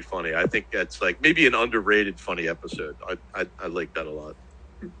general is pretty funny. I think that's like maybe an underrated funny episode. I like that a lot.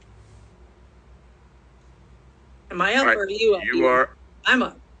 Am I up, or are you up? You are. I'm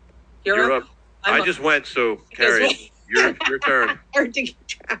up. You're up. I just went, so Carrie, your turn. Hard to keep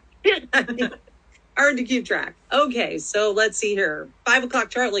track. Hard to keep track. Okay, so let's see here. 5 o'clock,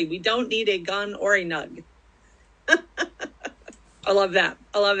 Charlie. We don't need a gun or a nug. I love that.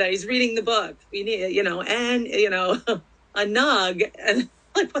 He's reading the book. We need, a nug. And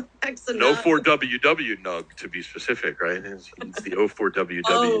like, what the heck's a nug? An 04WW nug, to be specific, right? It's the 04WW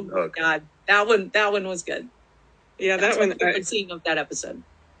nug. Oh, God. That one was good. Yeah, that's that one. I'm seeing of that episode.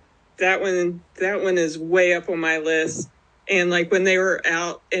 That one is way up on my list. And like when they were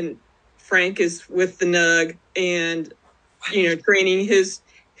out and Frank is with the Nug and training his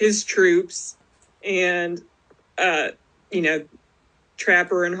troops, and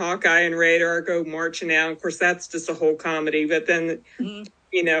Trapper and Hawkeye and Radar go marching out. Of course, that's just a whole comedy. But then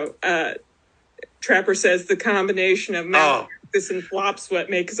Trapper says the combination of Malcolm and Flops what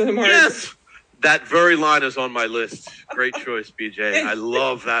makes them hard. Yes. That very line is on my list. Great choice, BJ. I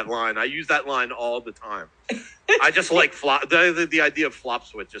love that line. I use that line all the time. I just like the idea of flop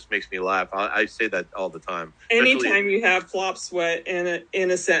sweat just makes me laugh. I say that all the time. Anytime you have flop sweat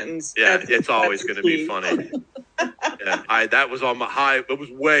in a sentence. Yeah, it's always going to be funny. Yeah, that was on my high. It was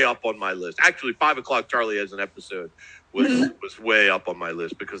way up on my list. Actually, 5 o'clock Charlie as an episode was way up on my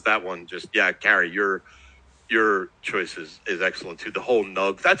list, because that one just, Carrie, your choice is excellent too. The whole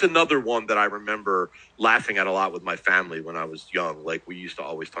nug. That's another one that I remember laughing at a lot with my family when I was young. Like, we used to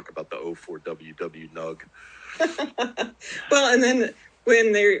always talk about the 04WW nug. Well, and then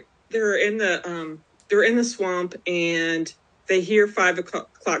when they're in the swamp and they hear 5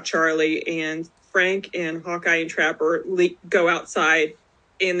 o'clock Charlie, and Frank and Hawkeye and Trapper go outside,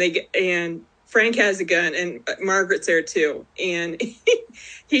 and Frank has a gun, and Margaret's there too. And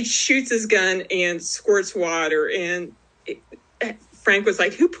he shoots his gun and squirts water. And Frank was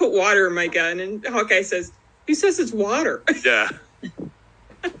like, "Who put water in my gun?" And Hawkeye says, "Who says it's water?" Yeah.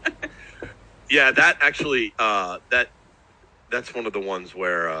 Yeah, that actually, that's one of the ones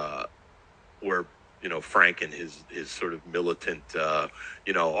where Frank and his sort of militant,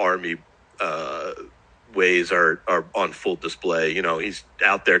 army ways are on full display. He's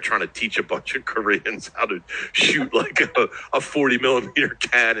out there trying to teach a bunch of Koreans how to shoot like a 40 millimeter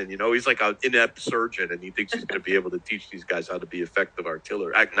cannon. He's like an inept surgeon, and he thinks he's going to be able to teach these guys how to be effective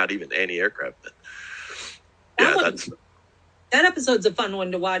artillery, not even anti-aircraft men. That episode's a fun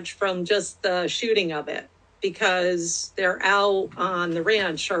one to watch from just the shooting of it, because they're out on the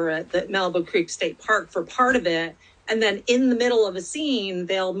ranch or at the Malibu Creek State Park for part of it. And then in the middle of a scene,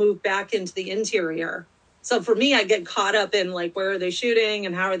 they'll move back into the interior. So for me, I get caught up in like, where are they shooting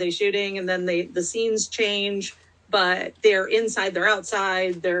and how are they shooting? And then the scenes change, but they're inside, they're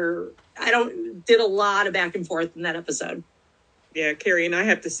outside. Did a lot of back and forth in that episode. Yeah, Carrie, and I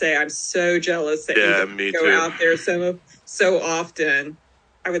have to say, I'm so jealous that you go too. Out there so often.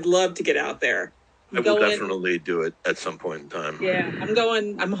 I would love to get out there. I will definitely do it at some point in time. Yeah,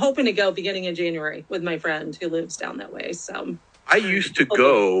 I'm hoping to go beginning of January with my friend who lives down that way. So I used to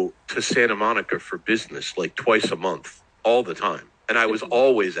go to Santa Monica for business like twice a month. all the time. And I was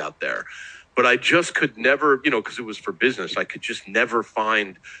always out there. But I just could never, because it was for business, I could just never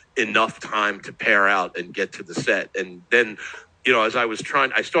find enough time to pair out and get to the set. And then, as I was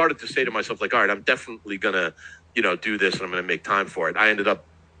trying, I started to say to myself, like, all right, I'm definitely going to, do this and I'm going to make time for it. I ended up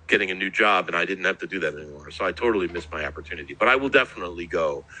getting a new job and I didn't have to do that anymore. So I totally missed my opportunity. But I will definitely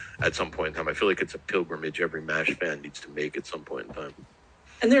go at some point in time. I feel like it's a pilgrimage every MASH fan needs to make at some point in time.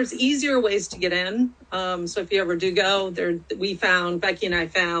 And there's easier ways to get in. So if you ever do go, Becky and I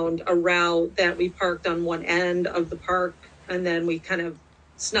found a route that we parked on one end of the park, and then we kind of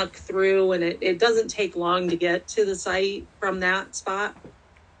snuck through, and it doesn't take long to get to the site from that spot.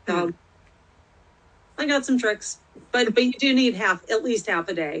 I got some tricks, but you do need at least half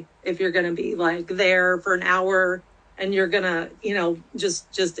a day if you're going to be like there for an hour and you're going to,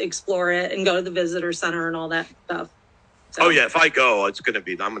 just explore it and go to the visitor center and all that stuff. So. Oh yeah, if I go, I'm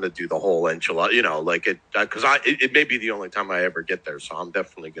going to do the whole enchilada, because it may be the only time I ever get there, so I'm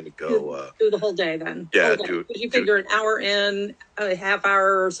definitely going to go. Do the whole day then. Yeah, you figure an hour in, a half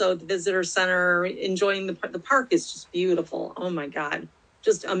hour or so at the visitor center, enjoying the park is just beautiful. Oh my God,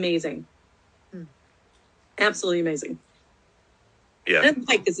 just amazing, absolutely amazing. Yeah, and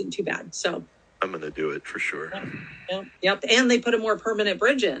the hike isn't too bad, so I'm going to do it for sure. Yep, and they put a more permanent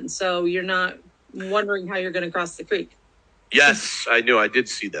bridge in, so you're not wondering how you're going to cross the creek. Yes, I knew. I did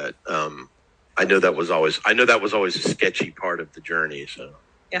see that. I know that was always a sketchy part of the journey. So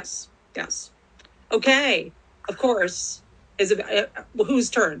yes. Okay, of course. Is it whose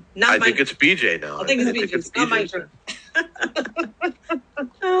turn? I think it's BJ now. I think it's BJ. It's not my turn.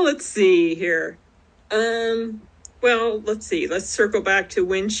 Oh, let's see here. Well, let's see. Let's circle back to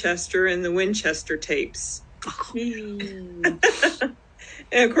Winchester and the Winchester tapes. And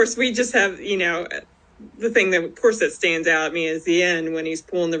of course, we just have, the thing that, of course, that stands out at me is the end when he's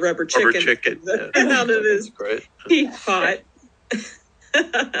pulling the rubber chicken out of his teapot.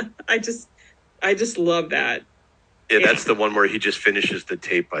 I just love that. Yeah, that's the one where he just finishes the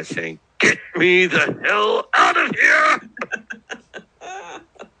tape by saying, "Get me the hell out of here!"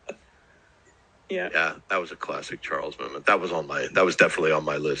 Yeah, that was a classic Charles moment. That was definitely on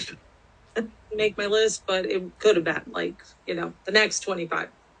my list. Make my list, but it could have been the next 25.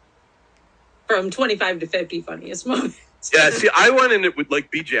 From 25 to 50 funniest moments. Yeah, see, I went in it with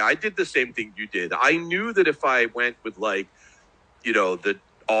BJ. I did the same thing you did. I knew that if I went with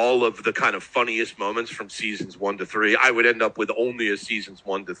all of the kind of funniest moments from seasons 1 to 3, I would end up with only a seasons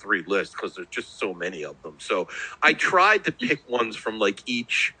 1 to 3 list because there's just so many of them. So I tried to pick ones from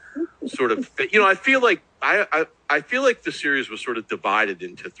each sort of. I feel like I feel like the series was sort of divided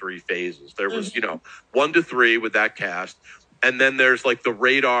into 3 phases. There was 1 to 3 with that cast. And then there's the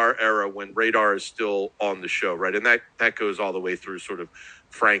Radar era when Radar is still on the show, right? And that goes all the way through sort of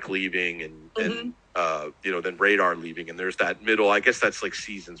Frank leaving and then Radar leaving. And there's that middle, I guess that's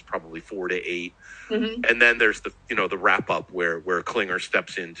seasons probably 4 to 8. Mm-hmm. And then there's the wrap up where Klinger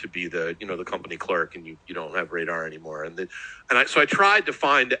steps in to be the company clerk and you don't have Radar anymore. So I tried to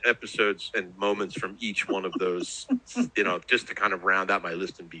find episodes and moments from each one of those, just to kind of round out my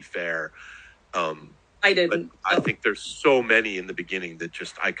list and be fair. I didn't. But I think there's so many in the beginning that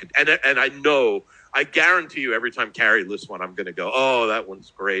just I could, and I guarantee you every time Carrie lists one, I'm going to go, oh, that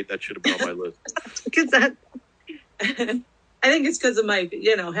one's great. That should have been on my list. Because I think it's because of my,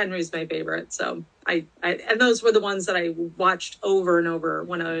 Henry's my favorite. So I and those were the ones that I watched over and over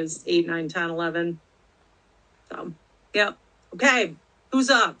when I was 8, 9, 10, 11. So, yeah. Okay. Who's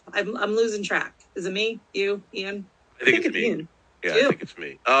up? I'm losing track. Is it me? You? Ian? I think it's me. Ian. Yeah, I think it's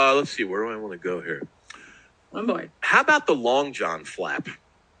me. Let's see. Where do I want to go here? One boy. How about the Long John flap?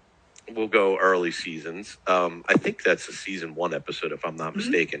 We'll go early seasons. I think that's a season 1 episode, if I'm not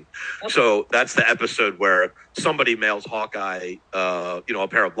mistaken. Okay. So that's the episode where somebody mails Hawkeye, a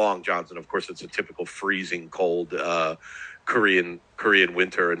pair of Long Johns, and of course it's a typical freezing cold Korean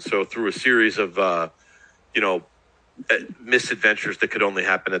winter. And so through a series of misadventures that could only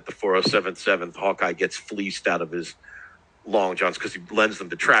happen at the 407th, Hawkeye gets fleeced out of his Long Johns because he lends them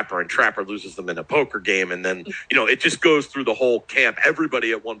to Trapper, and Trapper loses them in a poker game, and then it just goes through the whole camp.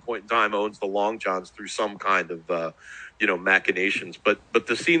 Everybody at one point in time owns the Long Johns through some kind of machinations. But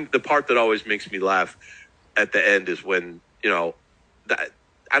the part that always makes me laugh at the end is when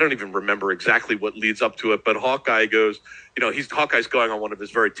I don't even remember exactly what leads up to it, but Hawkeye goes, Hawkeye's going on one of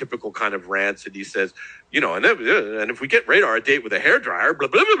his very typical kind of rants, and he says, and if we get Radar a date with a hairdryer, blah,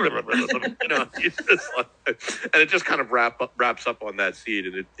 blah, blah, blah, blah, blah, and it just kind of wraps up on that scene,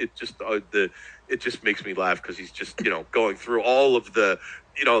 and it just makes me laugh because he's just, going through all of the,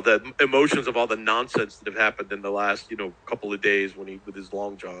 the emotions of all the nonsense that have happened in the last, couple of days with his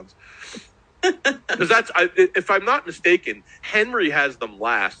Long Johns. Because if I'm not mistaken, Henry has them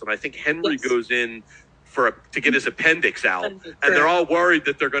last, and I think Henry goes in to get his appendix out, and they're all worried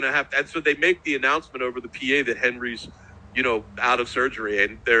that they're going to have to, and so they make the announcement over the PA that Henry's, out of surgery,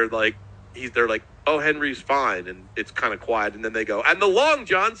 and they're like, oh, Henry's fine, and it's kind of quiet, and then they go, and the Long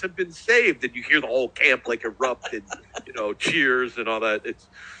Johns have been saved, and you hear the whole camp like erupt, and cheers and all that.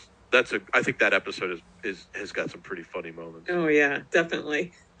 I think that episode has got some pretty funny moments. Oh yeah,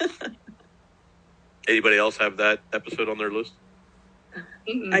 definitely. Anybody else have that episode on their list?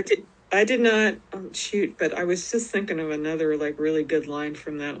 I did not shoot, but I was just thinking of another like really good line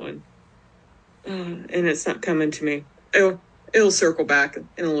from that one, and it's not coming to me. It'll circle back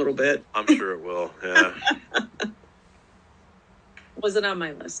in a little bit. I'm sure it will. Yeah. Wasn't on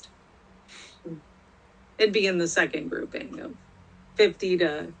my list. It'd be in the second grouping of 50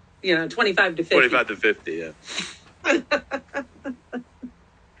 to 25 to 50. 25 to 50. Yeah.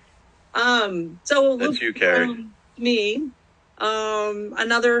 So that's you, Carrie. Me.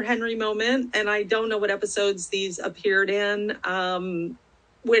 Another Henry moment, and I don't know what episodes these appeared in.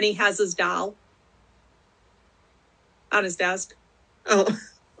 When he has his doll on his desk. Oh,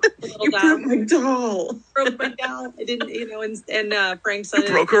 you broke my doll. Broke my doll. I didn't, and Frank said, you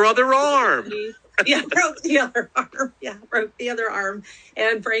broke her other arm. Yeah, broke the other arm. Yeah, broke the other arm.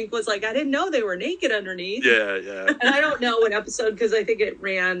 And Frank was like, I didn't know they were naked underneath. Yeah, yeah. And I don't know what episode, because I think it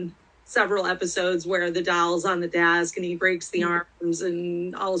ran several episodes where the doll's on the desk and he breaks the arms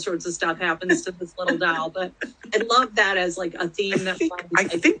and all sorts of stuff happens to this little doll. But I love that as like a theme. I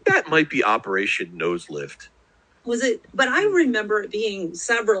think that might be Operation Nose Lift. Was it? But I remember it being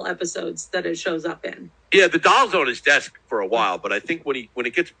several episodes that it shows up in. Yeah, the doll's on his desk for a while, but I think when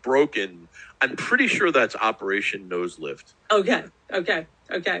it gets broken, I'm pretty sure that's Operation Nose Lift. Okay.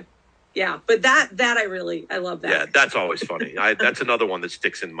 Yeah, but that I love that. Yeah, that's always funny. That's another one that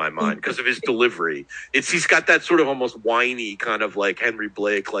sticks in my mind because of his delivery. He's got that sort of almost whiny kind of like Henry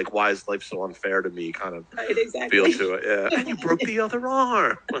Blake, like why is life so unfair to me kind of feel to it. Yeah, and you broke the other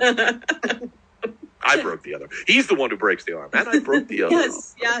arm. I broke the other. He's the one who breaks the arm, and I broke the other.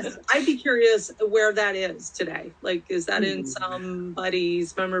 Yes. I'd be curious where that is today. Like, is that in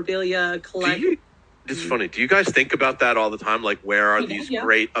somebody's memorabilia collection? It's funny. Do you guys think about that all the time? Like, where are these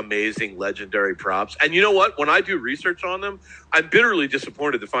great, amazing, legendary props? And you know what? When I do research on them, I'm bitterly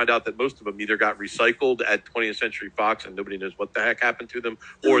disappointed to find out that most of them either got recycled at 20th Century Fox and nobody knows what the heck happened to them,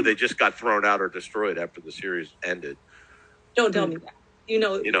 or they just got thrown out or destroyed after the series ended. Don't tell me that. You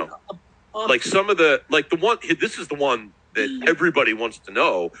know. Like some of the one. This is the one that everybody wants to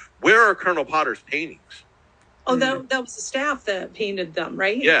know. Where are Colonel Potter's paintings? Oh, that was the staff that painted them,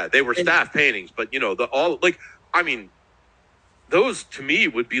 right? Yeah, they were staff paintings, but those to me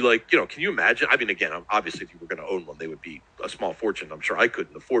would be like, can you imagine? I mean, again, obviously, if you were going to own one, they would be a small fortune. I'm sure I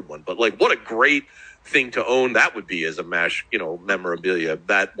couldn't afford one, but like, what a great thing to own that would be as a MASH, memorabilia.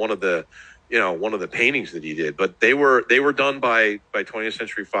 That one of the paintings that he did, but they were done by 20th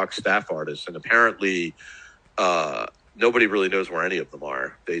Century Fox staff artists, and apparently, nobody really knows where any of them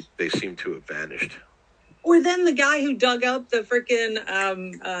are. They seem to have vanished. Or then the guy who dug up the freaking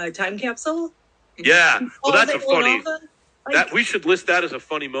time capsule. Yeah, well, that's a funny. That we should list that as a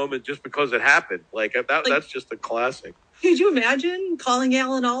funny moment just because it happened. That's just a classic. Could you imagine calling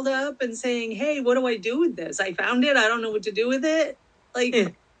Alan Alda up and saying, "Hey, what do I do with this? I found it. I don't know what to do with it."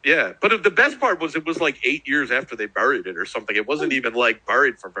 Yeah, but the best part was it was like 8 years after they buried it or something. It wasn't even like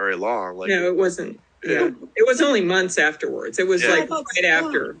buried for very long. No, it wasn't. Yeah, it was only months afterwards. It was right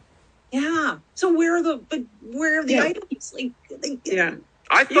after. Yeah. So where are the items?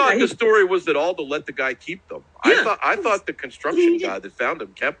 I thought the story was that Alda let the guy keep them. Yeah. I thought the construction guy that found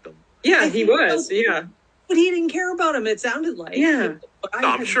them kept them. Yeah, he was. Yeah. But he didn't care about them, it sounded like. Yeah.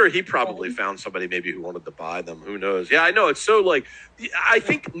 I'm sure he probably found somebody maybe who wanted to buy them. Who knows? Yeah, I know. It's so I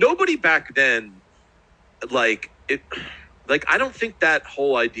think nobody back then, I don't think that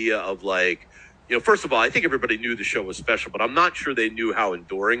whole idea of first of all, I think everybody knew the show was special, but I'm not sure they knew how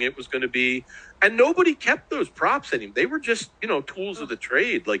enduring it was going to be. And nobody kept those props anymore. They were just, tools of the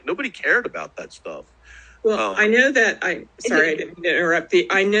trade. Like, nobody cared about that stuff. Well, I know that I didn't interrupt.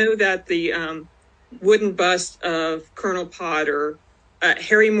 I know that the wooden bust of Colonel Potter,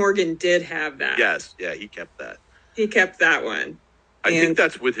 Harry Morgan did have that. Yes. Yeah, he kept that. He kept that one. I think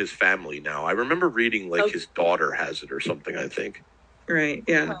that's with his family now. I remember reading his daughter has it or something, I think. Right.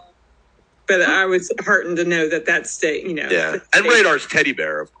 Yeah. But I was heartened to know that stayed, Yeah. And Radar's teddy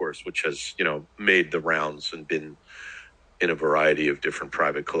bear, of course, which has, made the rounds and been in a variety of different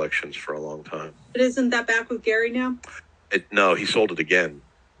private collections for a long time. But isn't that back with Gary now? No, he sold it again.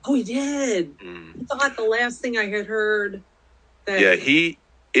 Oh, he did. I thought the last thing I had heard.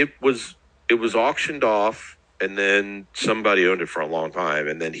 It auctioned off, and then somebody owned it for a long time,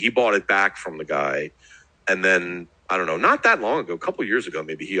 and then he bought it back from the guy, and then I don't know, not that long ago, a couple years ago,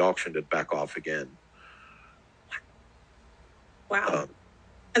 maybe he auctioned it back off again. Wow.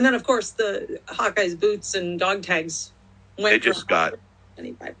 And then, of course, the Hawkeyes boots and dog tags went. They just got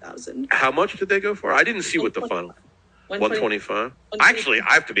 $25,000. How much did they go for? I didn't see what the final. 125. Actually,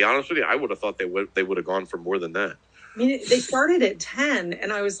 I have to be honest with you. I would have thought they would have gone for more than that. I mean, they started at 10,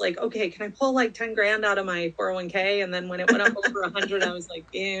 and I was like, okay, can I pull like 10 grand out of my 401k? And then when it went up over 100, I was like,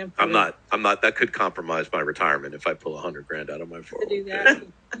 yeah. I'm not. That could compromise my retirement if I pull 100 grand out of my 401k. Do that.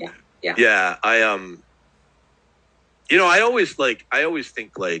 Yeah. Yeah. I always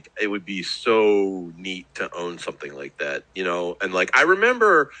think like it would be so neat to own something like that, and like I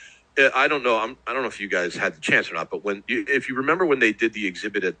remember, I don't know if you guys had the chance or not, but if you remember when they did the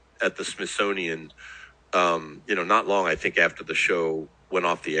exhibit at the Smithsonian, not long, I think, after the show went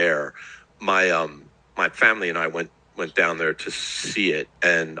off the air, my family and I went down there to see it,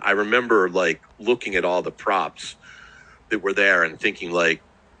 and I remember like looking at all the props that were there and thinking like,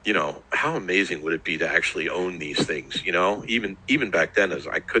 how amazing would it be to actually own these things? Even back then, as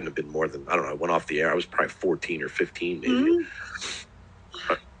I couldn't have been more than, I don't know, I went off the air, I was probably 14 or 15 maybe.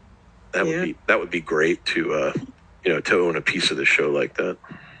 Mm-hmm. That would be great to to own a piece of the show like that.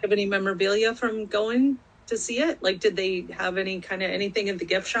 Have any memorabilia from going to see it? Like, did they have any kind of anything in the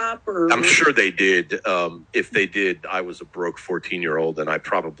gift shop? Or I'm sure they did. If they did, I was a broke 14-year-old, and I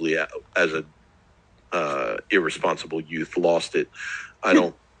probably, as a irresponsible youth, lost it. I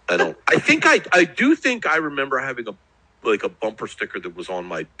do think I remember having a bumper sticker that was on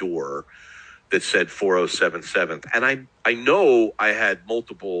my door that said 4077th, and I know I had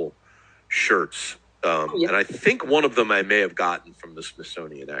multiple shirts. And I think one of them I may have gotten from the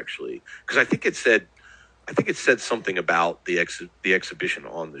Smithsonian, actually, because I think it said something about the exhibition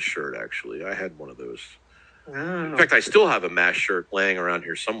on the shirt. Actually, I had one of those. Wow. In fact, I still have a MASH shirt laying around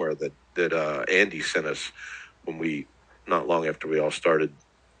here somewhere that Andy sent us not long after we all started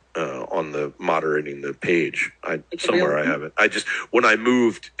on the moderating the page. I have it. When I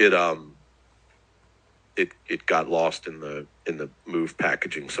moved, it got lost in the move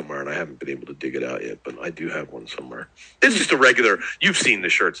packaging somewhere, and I haven't been able to dig it out yet, but I do have one somewhere. It's just a regular, you've seen the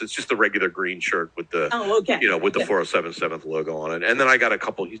shirts, it's just a regular green shirt with the with the 4077th logo on it. And then I got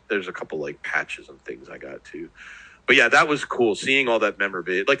there's a couple like patches and things I got too. But yeah, that was cool seeing all that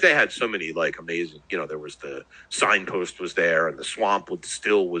memorabilia. Like they had so many like amazing, there was the signpost was there, and the swamp with the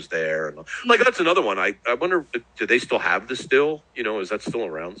still was there, and like that's another one. I wonder, do they still have the still? Is that still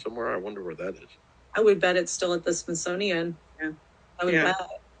around somewhere? I wonder where that is. I would bet it's still at the Smithsonian. Yeah. I would bet.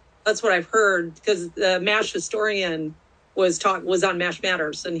 That's what I've heard, because the MASH historian was on MASH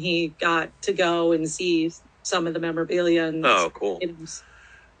Matters, and he got to go and see some of the memorabilia. And cool. Items.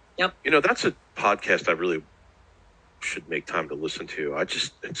 Yep. That's a podcast I really should make time to listen to.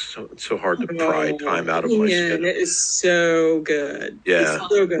 It's so hard to pry time out of my schedule. It is so good. Yeah. It's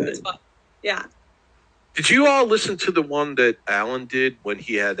so good. Yeah. Did you all listen to the one that Alan did when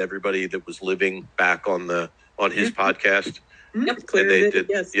he had everybody that was living back on his podcast? Yep. And they did,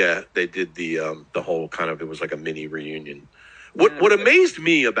 they did the whole kind of, it was like a mini reunion. What amazed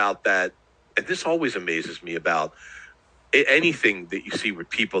me about that, and this always amazes me about anything that you see with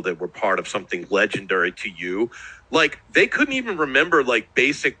people that were part of something legendary to you, like they couldn't even remember like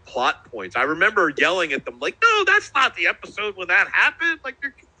basic plot points. I remember yelling at them like, no, that's not the episode when that happened. Like,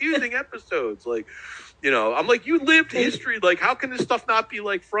 you're confusing episodes. Like, I'm like, you lived history. Like, how can this stuff not be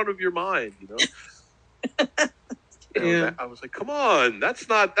like front of your mind? I was like, come on,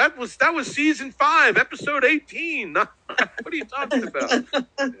 that was season 5, episode 18. What are you talking about?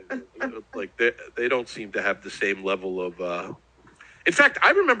 Like they don't seem to have the same level of. In fact,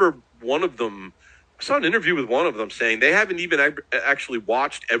 I remember one of them. I saw an interview with one of them saying they haven't even actually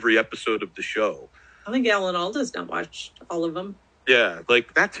watched every episode of the show. I think Alan Alda's not watched all of them. Yeah,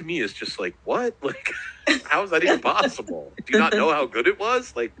 like that to me is just like, what? Like, how is that even possible? Do you not know how good it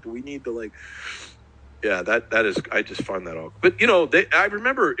was? Like, do we need to like? Yeah, that is. I just find that awkward. But I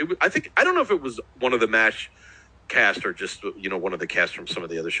remember it. I don't know if it was one of the MASH cast or just one of the cast from some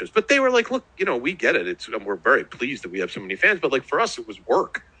of the other shows. But they were like, look, we get it. We're very pleased that we have so many fans. But like for us, it was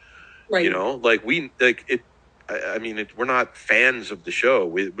work. Right. Like we like it. I mean, we're not fans of the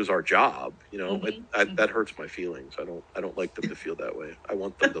show. It was our job. That hurts my feelings. I don't like them to feel that way. I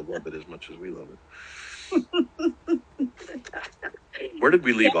want them to love it as much as we love it. Where did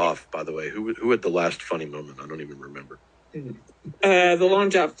we leave off, by the way? Who had the last funny moment? I don't even remember. The long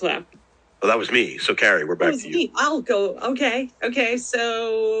job flap. Oh, that was me. So Carrie, we're back to you. Me. I'll go. Okay.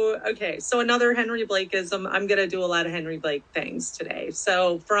 So another Henry Blakeism. I'm going to do a lot of Henry Blake things today.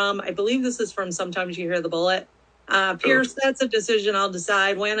 So I believe this is from Sometimes You Hear the Bullet. Pierce, that's a decision I'll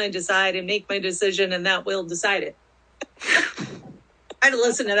decide when I decide and make my decision, and that will decide it. I had to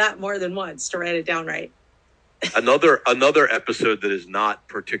listen to that more than once to write it down right. Another episode that is not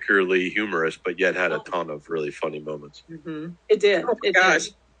particularly humorous, but yet had a ton of really funny moments. Mm-hmm. It did. Oh my gosh.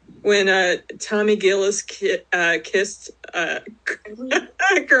 Did. When Tommy Gillis kissed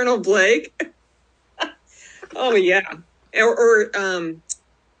Colonel Blake. Oh, yeah. Or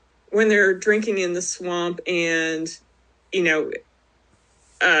when they're drinking in the swamp and,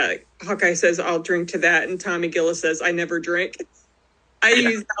 Hawkeye says, I'll drink to that. And Tommy Gillis says, I never drink. I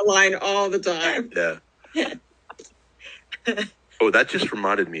use that line all the time. Yeah. Oh, that just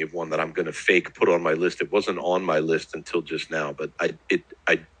reminded me of one that I'm going to fake put on my list. It wasn't on my list until just now, but I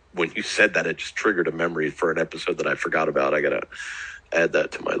when you said that, it just triggered a memory for an episode that I forgot about. I got to add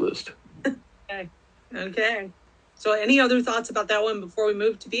that to my list. Okay. So any other thoughts about that one before we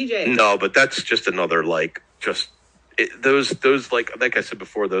move to BJ? No, but that's just another, those like I said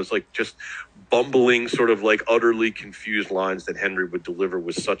before, those just bumbling sort of utterly confused lines that Henry would deliver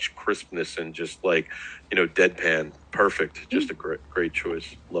with such crispness and just deadpan. Perfect. Just a great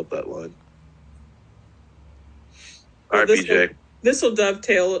choice. Love that line. All right, BJ. This will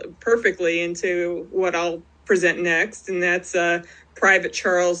dovetail perfectly into what I'll present next, and that's Private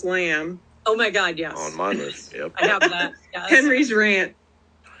Charles Lamb. Oh my God, yes. On my list, yep. I have that. Yes. Henry's rant.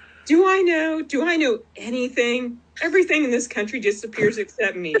 Do I know anything? Everything in this country disappears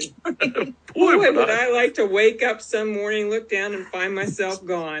except me. Boy, would I like to wake up some morning, look down, and find myself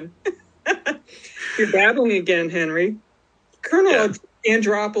gone. You're babbling again, Henry. Colonel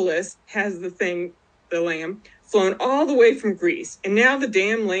Andropoulos has the lamb, flown all the way from Greece, and now the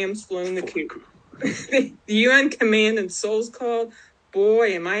damn lamb's flown the coop. The UN command and Sol's called.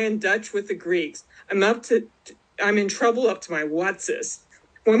 Boy, am I in Dutch with the Greeks. I'm in trouble up to my whatsis.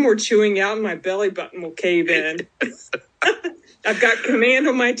 One more chewing out and my belly button will cave in. I've got command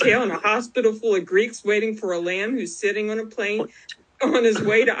on my tail and a hospital full of Greeks waiting for a lamb who's sitting on a plane on his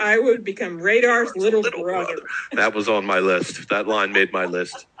way to Iowa to become Radar's little brother. That was on my list. That line made my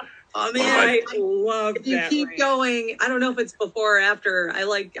list. Oh man, I love if you that. Keep going. I don't know if it's before or after.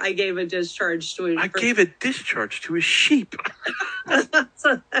 I gave a discharge to I gave a discharge to a sheep.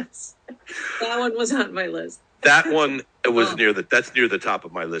 So that one was on my list. That one was near the top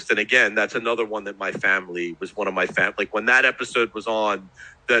of my list. And again, that's another one that my family was one of my family. When that episode was on,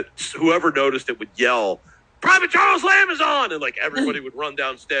 that whoever noticed it would yell, Private Charles Lamb is on, and everybody would run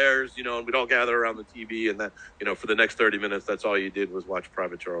downstairs, and we'd all gather around the TV, and that, for the next 30 minutes, that's all you did was watch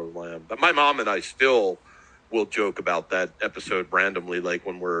Private Charles Lamb. But my mom and I still will joke about that episode randomly,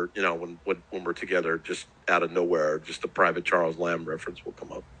 when we're, when we're together, just out of nowhere, just the Private Charles Lamb reference will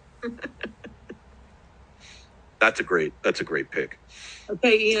come up. That's a great pick.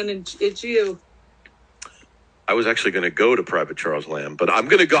 Okay, Ian, it's you. I was actually going to go to Private Charles Lamb, but I'll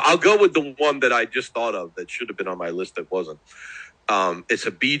go with the one that I just thought of that should have been on my list that wasn't. It's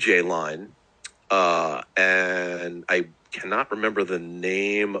a BJ line, and I cannot remember the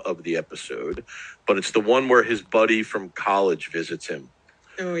name of the episode, but it's the one where his buddy from college visits him.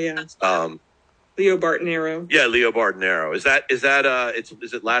 Oh yeah. Leo Bartonero. Yeah, Leo Bartonero. Is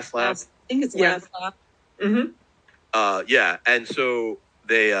it Last Lap? I think it's Last Lap. Mm-hmm. Yeah, and so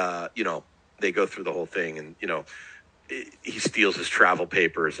they they go through the whole thing, and he steals his travel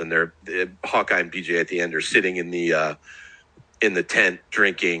papers, and Hawkeye and BJ at the end are sitting in the tent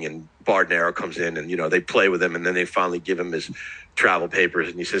drinking, and Bartonero comes in, and they play with him, and then they finally give him his travel papers,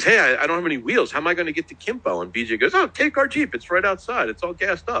 and he says, "Hey, I don't have any wheels. How am I going to get to Kimpo?" And BJ goes, "Oh, take our Jeep. It's right outside. It's all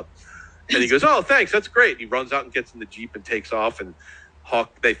gassed up." And he goes, "Oh, thanks. That's great." And he runs out and gets in the Jeep and takes off, and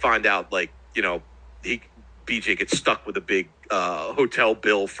they find out BJ gets stuck with a big hotel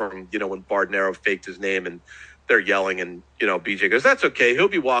bill from, when Bartonero faked his name, and they're yelling, and, BJ goes, "That's okay. He'll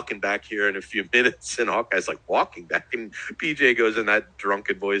be walking back here in a few minutes." And Hawkeye's like, "Walking back?" And BJ goes in that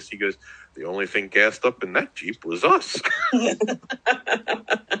drunken voice. He goes, "The only thing gassed up in that Jeep was us."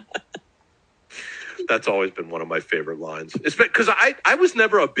 That's always been one of my favorite lines. It's because I was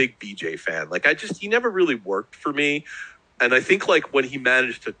never a big BJ fan. He never really worked for me. And I think when he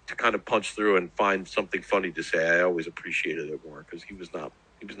managed to kind of punch through and find something funny to say, I always appreciated it more, because he was not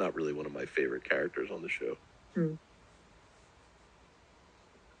really one of my favorite characters on the show. Hmm.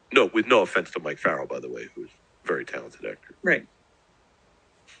 No, with no offense to Mike Farrell, by the way, who's a very talented actor. Right.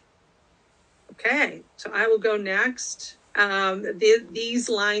 Okay, so I will go next. These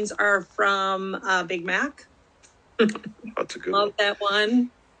lines are from Big Mac. That's a good Love one. that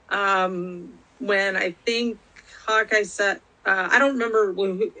one. When I think Hawkeye said, I don't remember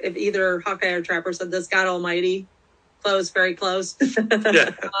if either Hawkeye or Trapper said this, God Almighty, close, very close.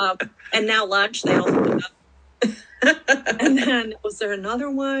 Yeah. And now lunch, they also did that. And then was there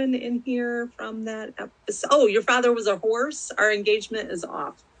another one in here from that episode? Oh, your father was a horse. Our engagement is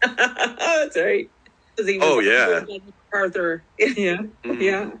off. That's right. Arthur. Yeah.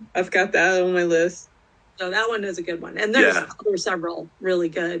 Yeah. I've got that on my list. So that one is a good one. And there's several really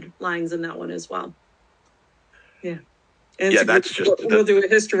good lines in that one as well. Yeah. And we'll do a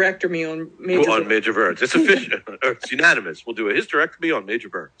hysterectomy on Major Burns. It's official. It's unanimous. We'll do a hysterectomy on Major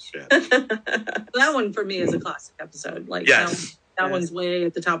Burns. Yeah. That one for me is a classic episode. Like yes. That one's way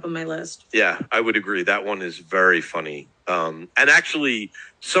at the top of my list. Yeah, I would agree. That one is very funny. And actually,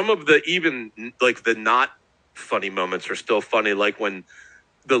 some of the even like the not funny moments are still funny. Like when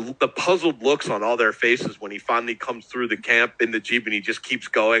the puzzled looks on all their faces when he finally comes through the camp in the Jeep and he just keeps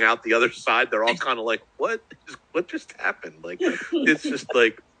going out the other side. They're all kind of like, what just happened? Like, it's just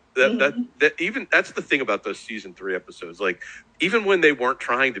like that even that's the thing about those season 3 episodes. Like, even when they weren't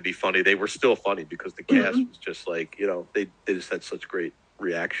trying to be funny, they were still funny because the cast was just like, you know, they just had such great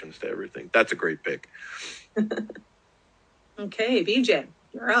reactions to everything. That's a great pick. Okay, BJ,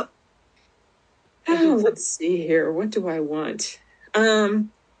 you're up. Oh, let's see here. What do I want?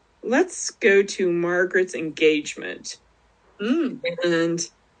 Let's go to Margaret's engagement. And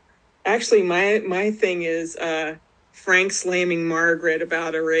actually, my thing is Frank slamming Margaret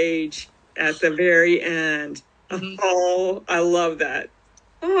about her age at the very end. Oh, I love that.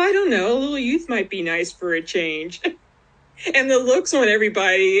 Oh, I don't know. A little youth might be nice for a change. And the looks on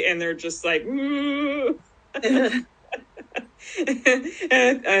everybody, and they're just like, ooh. And,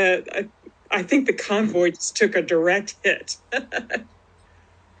 I think the convoy just took a direct hit.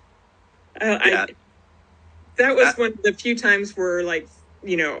 That was one of the few times where, like,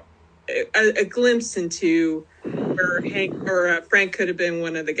 you know, a glimpse into where Frank could have been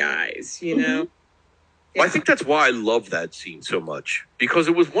one of the guys, you know? Well, I think that's why I love that scene so much, because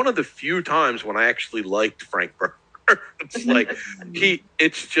it was one of the few times when I actually liked Frank Burke. It's like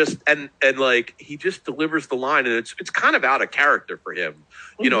it's just and like he just delivers the line, and it's kind of out of character for him,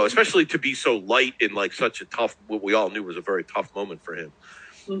 you know, especially to be so light in like such a tough, what we all knew was a very tough moment for him.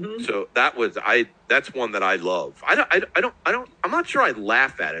 So that's one that I love. I'm not sure I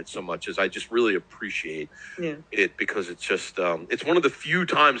laugh at it so much as I just really appreciate it, because it's just it's one of the few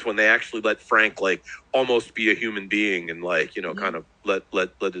times when they actually let Frank like almost be a human being and like, you know, kind of let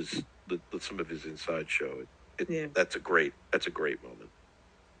some of his inside show. That's a great moment.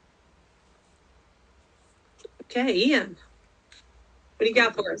 Okay, Ian, what do you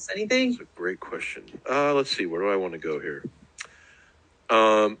got for us? Anything? That's a great question. Let's see, where do I want to go here?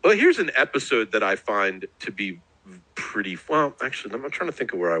 Well, here's an episode that I find to be pretty well. Actually, I'm trying to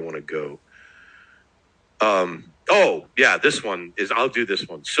think of where I want to go. Oh yeah, this one is. I'll do this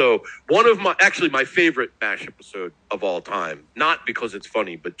one. So one of my favorite MASH episode of all time, not because it's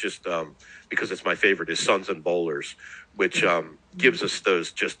funny, but just because it's my favorite, is Sons and Bowlers, which gives us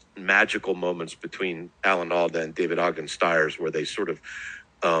those just magical moments between Alan Alda and David Ogden Stiers, where they sort of,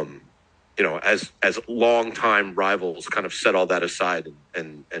 you know, as longtime rivals, kind of set all that aside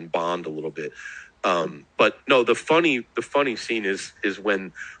and bond a little bit. But no, the funny scene is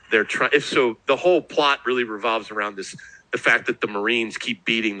when they're trying. So the whole plot really revolves around the fact that the Marines keep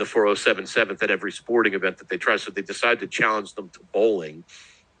beating the 407 7th at every sporting event that they try. So they decide to challenge them to bowling.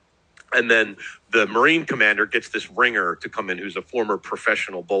 And then the Marine commander gets this ringer to come in, who's a former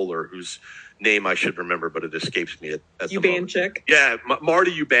professional bowler, whose name I should remember, but it escapes me at the moment. Ubanchik. Yeah,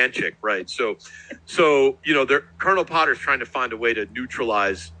 Marty Ubanchik, right. So you know, Colonel Potter's trying to find a way to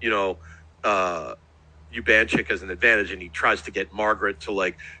neutralize, you know, Ubanchik as an advantage, and he tries to get Margaret to,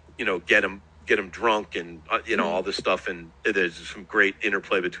 like, you know, get him drunk and you know, all this stuff, and there's some great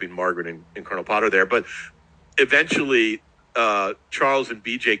interplay between Margaret and Colonel Potter there. But eventually Charles and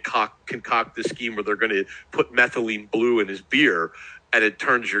BJ concoct this scheme where they're going to put methylene blue in his beer, and it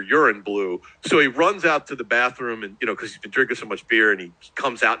turns your urine blue. So he runs out to the bathroom, and, you know, because he's been drinking so much beer, and he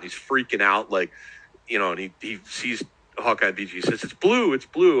comes out and he's freaking out, like, you know, and he sees Hawkeye and BJ. He says, it's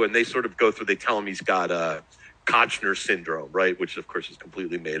blue, and they sort of go through, they tell him he's got Kochner syndrome, right, which of course is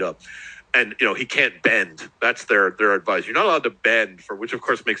completely made up. And, you know, he can't bend. That's their advice. You're not allowed to bend, for which, of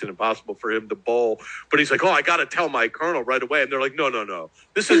course, makes it impossible for him to bowl. But he's like, oh, I got to tell my colonel right away. And they're like, no.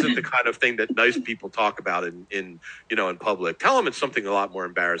 This isn't the kind of thing that nice people talk about in you know, in public. Tell him it's something a lot more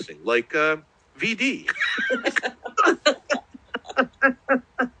embarrassing, like VD.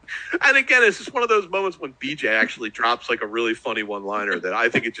 And again, it's just one of those moments when BJ actually drops like a really funny one-liner that I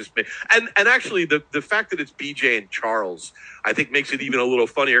think it just made. And actually, the fact that it's BJ and Charles, I think makes it even a little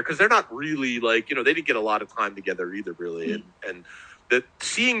funnier because they're not really like, they didn't get a lot of time together either, really. And that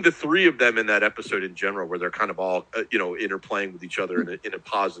seeing the three of them in that episode in general, where they're kind of all, interplaying with each other in a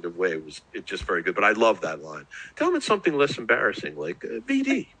positive way, was it just very good. But I love that line. Tell them it's something less embarrassing, like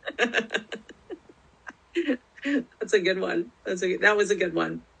BD. That's a good one. That was a good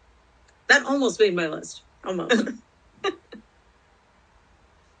one. That almost made my list. Almost.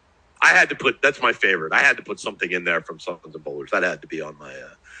 That's my favorite. I had to put something in there from Sons and Bowlers. That had to be on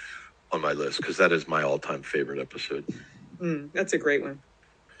my list because that is my all-time favorite episode. That's a great one.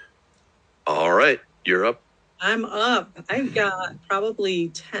 All right, you're up. I'm up. I've got probably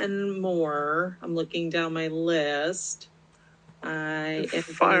 10 more. I'm looking down my list.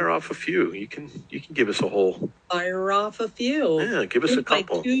 Fire off a few. You can give us a whole. Fire off a few. Yeah, give us a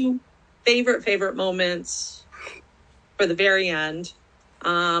couple. My two favorite moments for the very end.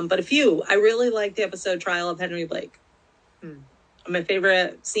 But a few. I really like the episode Trial of Henry Blake. My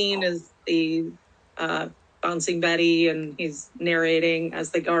favorite scene is the bouncing Betty, and he's narrating as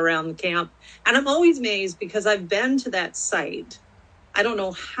they go around the camp. And I'm always amazed because I've been to that site. I don't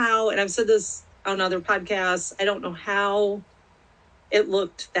know how, and I've said this on other podcasts, I don't know how it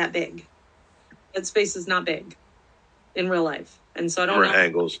looked that big. That space is not big in real life. And so I don't know.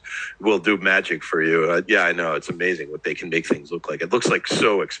 Angles will do magic for you. Yeah, I know. It's amazing what they can make things look like. It looks like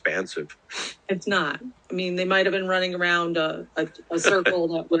so expansive. It's not. I mean, they might have been running around a circle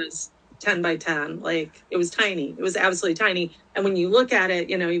that was 10 by 10. Like, it was tiny. It was absolutely tiny. And when you look at it,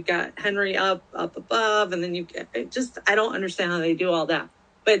 you've got Henry up above, and then I don't understand how they do all that.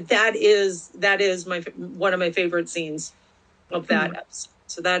 But that is one of my favorite scenes of that episode.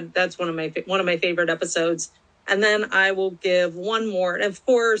 So that's one of my favorite episodes. And then I will give one more. And of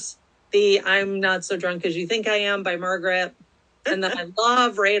course, the I'm Not So Drunk as You Think I Am by Margaret. And then I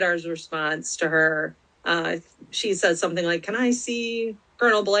love Radar's response to her. She says something like, "Can I see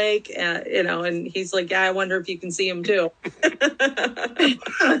Colonel Blake?" And he's like, "Yeah, I wonder if you can see him too."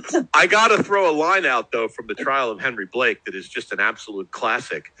 I got to throw a line out though from the Trial of Henry Blake that is just an absolute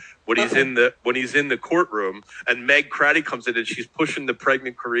classic. When he's in the courtroom and Meg Craddy comes in and she's pushing the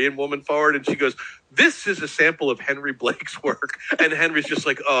pregnant Korean woman forward and she goes, "This is a sample of Henry Blake's work." And Henry's just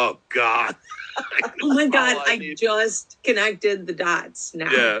like, "Oh God." Oh my God, I just connected the dots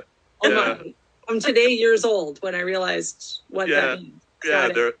now. Yeah. My. I'm today years old when I realized what that means.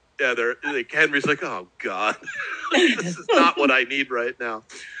 They're like, Henry's like, "Oh God, this is not what I need right now."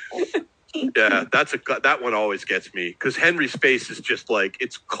 Yeah, that one always gets me because Henry's face is just like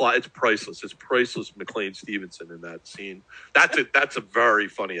it's priceless. It's priceless. McLean Stevenson in that scene. That's a very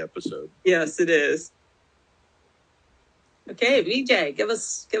funny episode. Yes, it is. Okay, VJ, give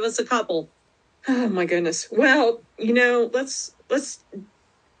us a couple. Oh my goodness. Well, let's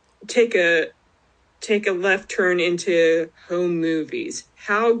take a left turn into home movies.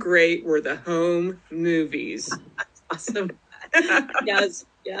 How great were the home movies? Awesome. Yes.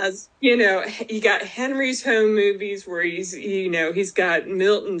 You got Henry's home movies where he's got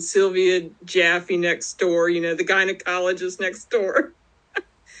Milton, Sylvia Jaffe next door, the gynecologist next door.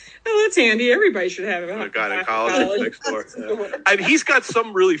 Oh, that's handy. Everybody should have a gynecologist next door. Yeah. And he's got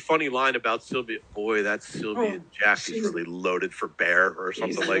some really funny line about Sylvia. Boy, that's Sylvia Jaffe's really loaded for bear or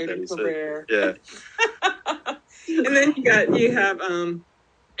something like that. He said. Bear. Yeah. And then you have and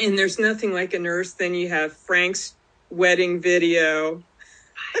There's Nothing Like a Nurse. Then you have Frank's wedding video.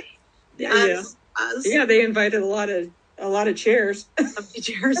 Yes. Yeah, they invited a lot of chairs.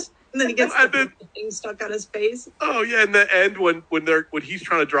 Chairs. And then he gets the thing stuck on his face. Oh yeah, in the end when he's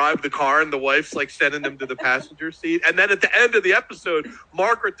trying to drive the car and the wife's like sending him to the passenger seat, and then at the end of the episode,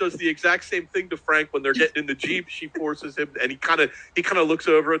 Margaret does the exact same thing to Frank when they're getting in the Jeep. She forces him, and he kind of looks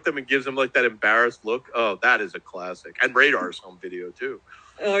over at them and gives him like that embarrassed look. Oh, that is a classic. And Radar's home video too.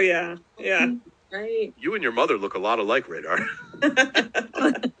 Oh yeah. Right. You and your mother look a lot alike, Radar.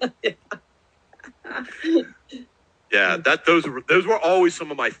 Yeah, those were always some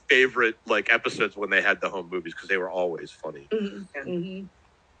of my favorite episodes when they had the home movies because they were always funny. Mm-hmm. Mm-hmm.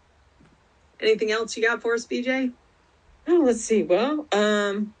 Anything else you got for us, BJ? Oh, let's see. Well,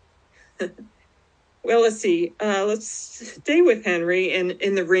 let's see. Let's stay with Henry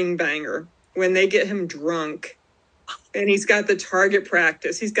in the Ring Banger when they get him drunk, and he's got the target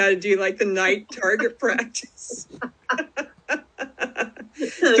practice. He's got to do the night target practice.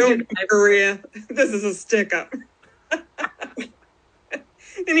 Don't Korea. This is a stick up.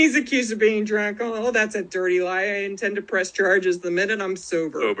 And he's accused of being drunk. Oh, that's a dirty lie. I intend to press charges the minute I'm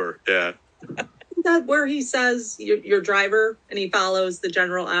sober. Yeah. that where he says your driver and he follows the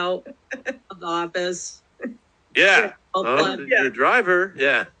general out of the office? Yeah. Yeah. Your driver.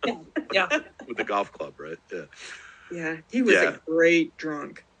 Yeah. Yeah. With the golf club, right? Yeah. Yeah, he was a great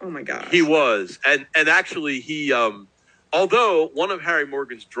drunk. Oh my gosh. He was. And actually he although one of Harry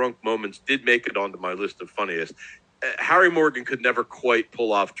Morgan's drunk moments did make it onto my list of funniest, Harry Morgan could never quite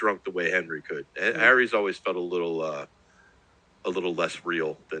pull off drunk the way Henry could. Harry's always felt a little less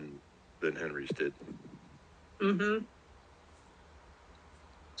real than Henry's did. Mm-hmm.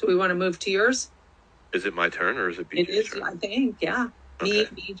 So we want to move to yours? Is it my turn or is it BJ's It is, turn? I think, yeah. Okay.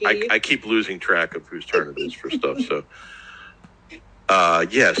 Me, BJ. I keep losing track of whose turn it is for stuff. So,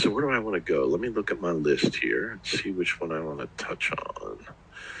 so where do I want to go? Let me look at my list here and see which one I want to touch on.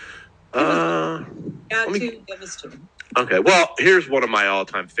 Give us two. Okay, well, here's one of my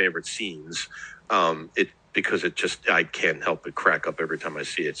all-time favorite scenes. Because I can't help but crack up every time I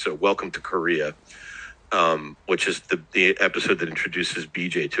see it. So, Welcome to Korea, which is the episode that introduces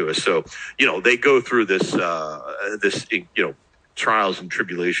BJ to us. So, they go through this trials and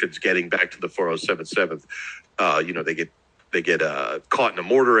tribulations getting back to the 4077th. They get caught in a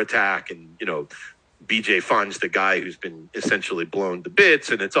mortar attack, and BJ finds the guy who's been essentially blown to bits,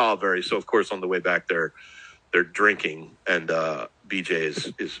 and it's all so. Of course, on the way back, they're drinking, and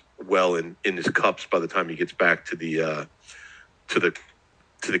BJ is well in his cups by the time he gets back to the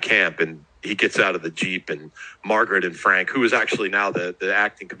camp, and he gets out of the Jeep, and Margaret and Frank, who is actually now the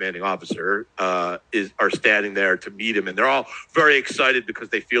acting commanding officer, are standing there to meet him, and they're all very excited because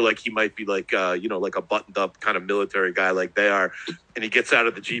they feel like he might be like a buttoned up kind of military guy like they are. And he gets out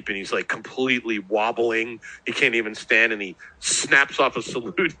of the Jeep and he's like completely wobbling. He can't even stand, and he snaps off a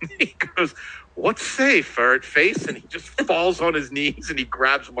salute and he goes, "What's safe, ferret face?" And he just falls on his knees and he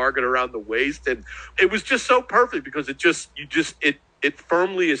grabs Margaret around the waist. And it was just so perfect because it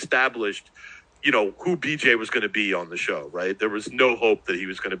firmly established, who BJ was going to be on the show, right? There was no hope that he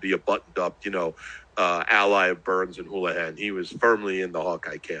was going to be a buttoned up, ally of Burns and Houlihan. He was firmly in the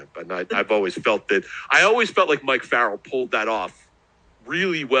Hawkeye camp. And I've always felt like Mike Farrell pulled that off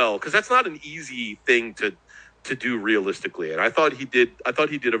really well, because that's not an easy thing to do realistically. And I thought he did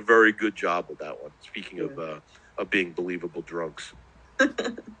a very good job with that one. Speaking of being believable drunks.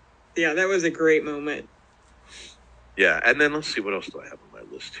 Yeah, that was a great moment. Yeah, and then let's see, what else do I have on my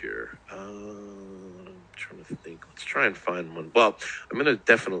list here? I'm trying to think. Let's try and find one. Well, I'm going to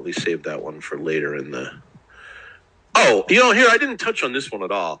definitely save that one for later in the... Oh, here, I didn't touch on this one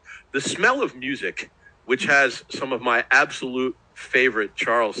at all. The Smell of Music, which has some of my absolute favorite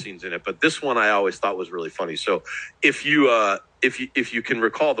Charles scenes in it, but this one I always thought was really funny. So if you can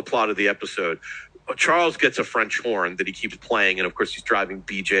recall the plot of the episode, Charles gets a French horn that he keeps playing, and of course he's driving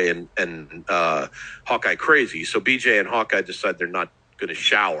BJ and Hawkeye crazy. So BJ and Hawkeye decide they're not going to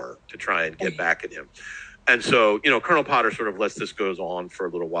shower to try and get back at him. And so, Colonel Potter sort of lets this go on for a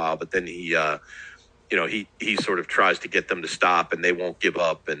little while, but then he sort of tries to get them to stop, and they won't give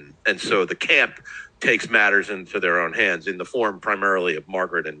up. And so the camp takes matters into their own hands in the form primarily of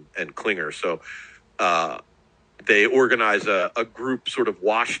Margaret and Klinger. So they organize a group sort of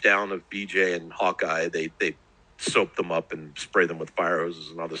wash down of BJ and Hawkeye. They soap them up and spray them with fire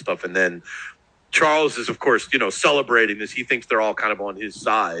hoses and all this stuff. And then Charles is, of course, celebrating this. He thinks they're all kind of on his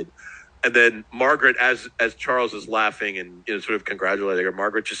side. And then Margaret, as Charles is laughing and sort of congratulating her,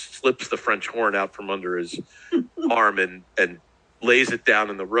 Margaret just slips the French horn out from under his arm and lays it down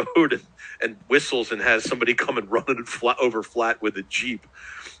in the road and whistles and has somebody come and run it over flat with a Jeep.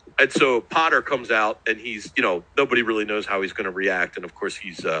 And so Potter comes out, and he's, nobody really knows how he's going to react. And of course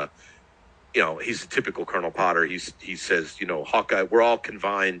he's a typical Colonel Potter. He says, Hawkeye, we're all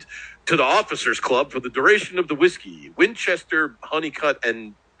confined to the officers' club for the duration of the whiskey. Winchester, Honeycutt,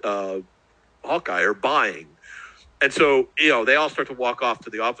 and Hawkeye are buying. And so, they all start to walk off to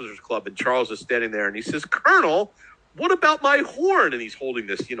the officers' club, and Charles is standing there, and he says, "Colonel, what about my horn?" And he's holding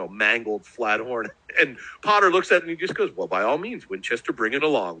this, mangled flat horn. And Potter looks at it and he just goes, "Well, by all means, Winchester, bring it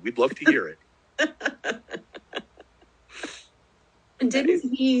along. We'd love to hear it." And didn't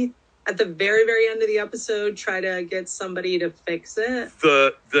he, at the very, very end of the episode, try to get somebody to fix it?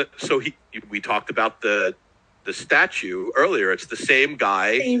 We talked about the statue earlier. It's the same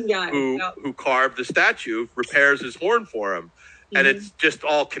guy who carved the statue, repairs his horn for him. And it's just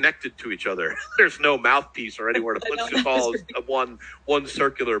all connected to each other. There's no mouthpiece or anywhere to put it. It's just all one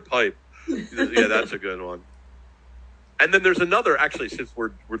circular pipe. Yeah, that's a good one. And then there's another, actually, since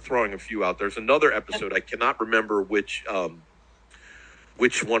we're throwing a few out, there's another episode. I cannot remember which one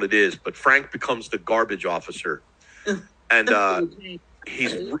it is, but Frank becomes the garbage officer. And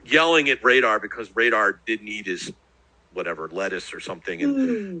he's yelling at Radar because Radar didn't eat his whatever, lettuce or something.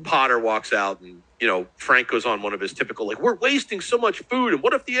 And Potter walks out and, you know, Frank goes on one of his typical, like, we're wasting so much food. And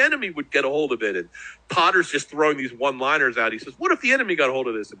what if the enemy would get a hold of it? And Potter's just throwing these one-liners out. He says, what if the enemy got a hold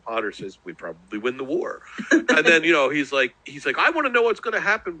of this? And Potter says, we'd probably win the war. And then, you know, he's like, I want to know what's going to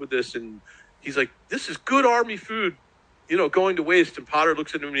happen with this. And he's like, this is good Army food, you know, going to waste. And Potter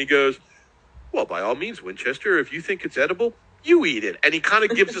looks at him and he goes, well, by all means, Winchester, if you think it's edible, you eat it. And he kind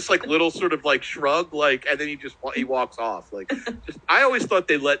of gives this like little sort of like shrug, like, and then he walks off. Like, just, I always thought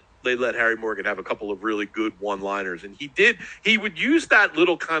they let Harry Morgan have a couple of really good one-liners, and he would use that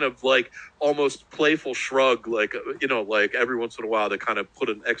little kind of like almost playful shrug, like, you know, like every once in a while to kind of put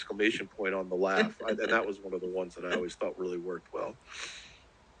an exclamation point on the laugh. And that was one of the ones that I always thought really worked well.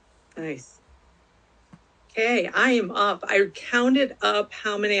 Nice. Okay, I am up. I counted up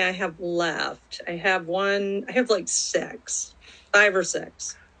how many I have left. I have like 5 or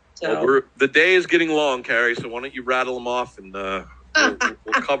 6. So Well, the day is getting long, Carrie, so why don't you rattle them off and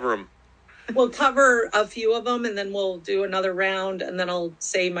we'll cover them. we'll cover a few of them and then we'll do another round and then I'll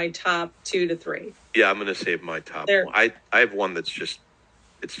say my top 2 to 3. Yeah, I'm going to save my top There. one. I have one it's just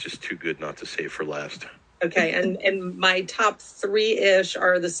too good not to save for last. Okay, and my top 3-ish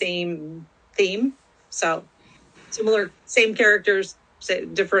are the same theme. So similar, same characters,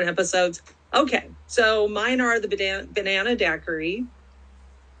 different episodes. Okay, so mine are the Banana Daiquiri,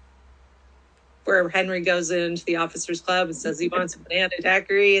 where Henry goes into the officers club and says he wants a banana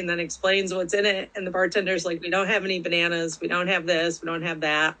daiquiri and then explains what's in it. And the bartender's like, we don't have any bananas. We don't have this. We don't have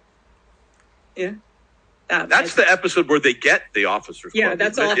that. Yeah. That's the episode where they get the officers club. Yeah,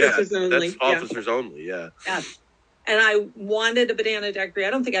 that's officers only. That's officers only, yeah. And I wanted a banana daiquiri. I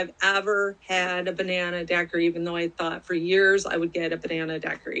don't think I've ever had a banana daiquiri, even though I thought for years I would get a banana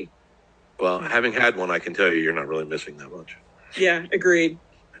daiquiri. Well, having had one, I can tell you're not really missing that much. Yeah, agreed.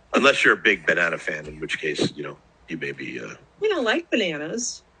 Unless you're a big banana fan, in which case, you know, you may be... I like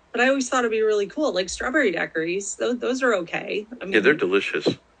bananas, but I always thought it'd be really cool. Like strawberry daiquiris, those are okay. I mean, yeah, they're delicious.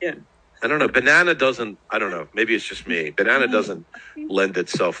 Yeah. I don't know. Banana doesn't... I don't know. Maybe it's just me. Banana doesn't lend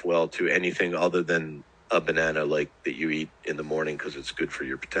itself well to anything other than a banana like that you eat in the morning because it's good for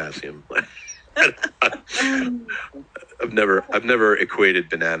your potassium. I've never equated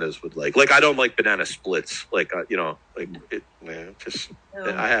bananas with like I don't like banana splits. Like you know, like it just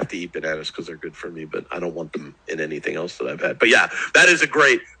I have to eat bananas because they're good for me, but I don't want them in anything else that I've had. But yeah, that is a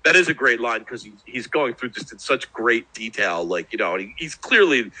great line because he's going through just in such great detail. Like, you know, he's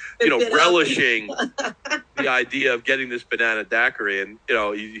clearly, you know, relishing the idea of getting this banana daiquiri, and you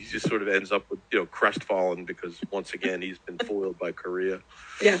know, he just sort of ends up with, you know, crestfallen because once again he's been foiled by Korea.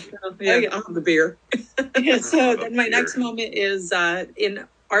 Yeah, I'll have the beer. Yeah, so then my next moment is in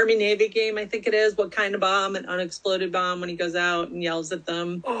Army-Navy game, I think it is. What kind of bomb? An unexploded bomb, when he goes out and yells at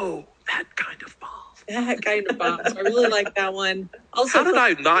them. Oh, that kind of bomb. That kind of bomb. So I really like that one. Also, how did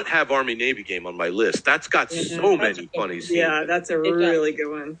I not have Army-Navy game on my list? That's got so many funny scenes. Yeah, that's a really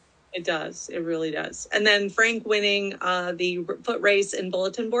good one. It does. It really does. And then Frank winning the foot race in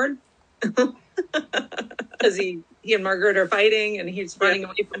Bulletin Board. Because he and Margaret are fighting and he's running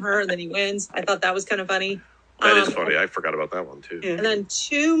away from her and then he wins. I thought that was kind of funny. That is funny. I forgot about that one too. Yeah. And then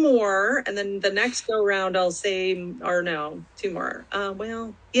 2 more. And then the next go round, I'll say, or no, 2 more.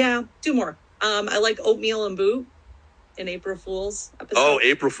 2 more. I like Oatmeal and Boot in April Fool's episode. Oh,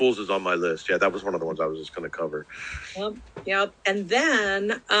 April Fool's is on my list. Yeah, that was one of the ones I was just going to cover. Yep. And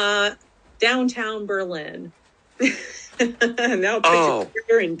then Downtown Berlin. Now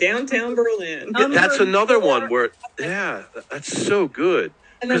you're in downtown Berlin. Yeah, that's another one where, that's so good.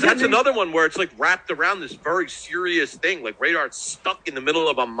 Because that's another one where it's like wrapped around this very serious thing. Like Radar's stuck in the middle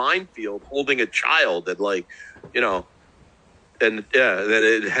of a minefield holding a child, and like, you know, and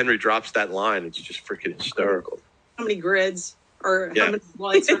then Henry drops that line. It's just freaking hysterical. How many grids or how many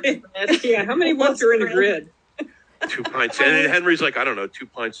bloods are in a grid? Yeah, how many bloods are in a grid? 2 pints, and then Henry's like, I don't know, 2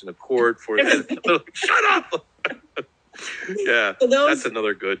 pints in a quart for it. Shut up. Yeah, that's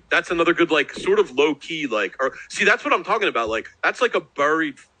another good, like sort of low key, like, or see, that's what I'm talking about. Like, that's like a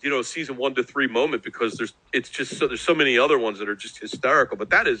buried, you know, season 1 to 3 moment because there's so many other ones that are just hysterical,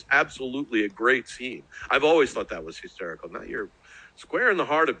 but that is absolutely a great scene. I've always thought that was hysterical. Now you're square in the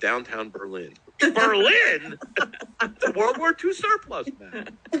heart of downtown Berlin. Berlin, the World War II surplus,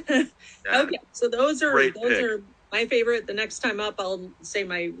 man. Yeah. Okay, so those are my favorite. The next time up, I'll say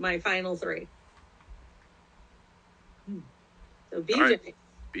my final 3. So BJ. Right.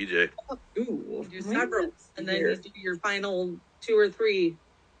 BJ. Ooh, do several, and then you do your final 2 or 3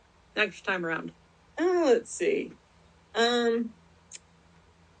 next time around. Let's see.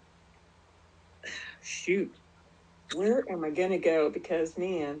 Shoot. Where am I gonna go? Because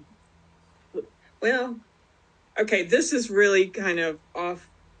man, well, Okay, this is really kind of off,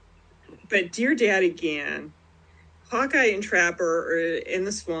 but Dear Dad Again, Hawkeye and Trapper are in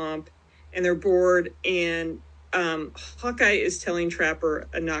the swamp and they're bored, and Hawkeye is telling Trapper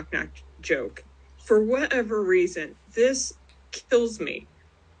a knock-knock joke. For whatever reason, this kills me.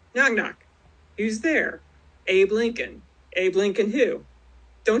 Knock knock. Who's there? Abe Lincoln. Abe Lincoln who?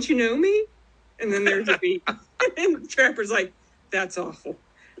 Don't you know me? And then there's a beat. And Trapper's like, that's awful.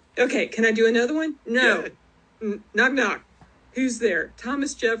 Okay, can I do another one? No. Yeah. Knock knock. Who's there?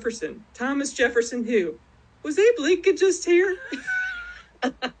 Thomas Jefferson. Thomas Jefferson who? Was Abe Lincoln just here?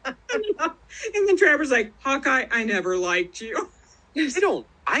 And then Trapper's like, Hawkeye, I never liked you.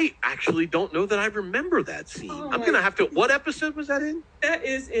 I actually don't know that I remember that scene. Oh, I'm going to have to, what episode was that in? That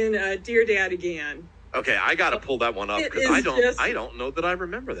is in Dear Dad Again. Okay, I got to pull that one up because I don't know that I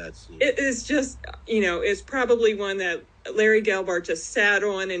remember that scene. It is just, it's probably one that Larry Gelbart just sat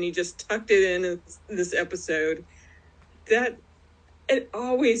on and he just tucked it in this episode. That, it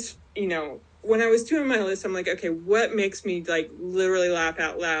always, when I was doing my list, I'm like, okay, what makes me like literally laugh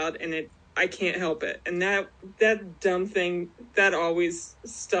out loud? And I can't help it. And that dumb thing, that always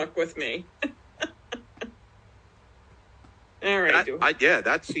stuck with me. All right.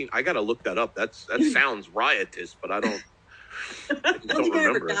 That scene, I got to look that up. That sounds riotous, but I don't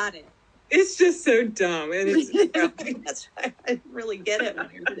remember it. It's just so dumb. And that's why I didn't really get it when I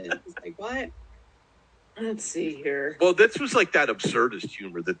heard it. It's like, what? Let's see here. Well, this was like that absurdist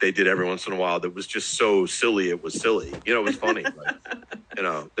humor that they did every once in a while that was just so silly it was silly. It was funny.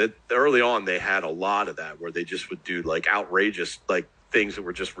 That early on they had a lot of that where they just would do like outrageous like things that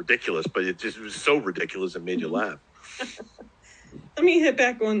were just ridiculous, but it was so ridiculous it made you laugh. Let me hit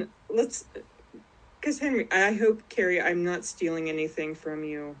back on, because Henry, I hope, Carrie, I'm not stealing anything from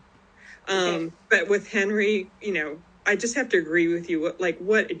you. Okay. But with Henry, I just have to agree with you,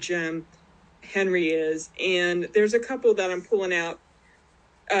 what a gem Henry is. And there's a couple that I'm pulling out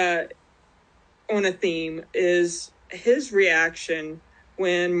on a theme is his reaction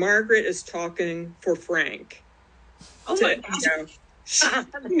when Margaret is talking for Frank. Oh my God.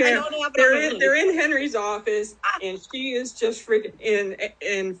 They're in Henry's office and she is just freaking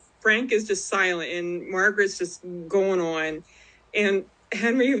and Frank is just silent and Margaret's just going on and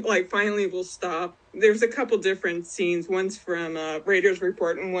Henry finally will stop. There's a couple different scenes. One's from Raiders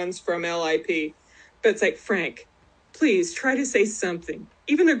Report and one's from LIP. But it's like, Frank, please try to say something.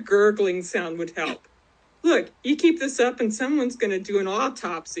 Even a gurgling sound would help. Look, you keep this up and someone's going to do an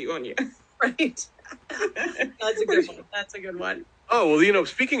autopsy on you. Right. That's a good one. That's a good one. Oh, well,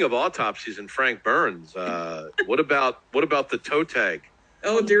 speaking of autopsies and Frank Burns, what about the toe tag?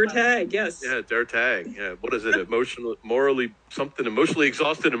 Oh, Der Tag, yes. Yeah, Der Tag. Yeah, what is it? Emotionally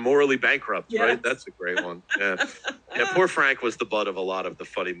exhausted and morally bankrupt, yes. Right? That's a great one. Yeah. Poor Frank was the butt of a lot of the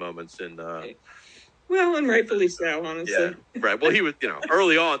funny moments in well, and rightfully so, honestly. Yeah, right. Well, he was,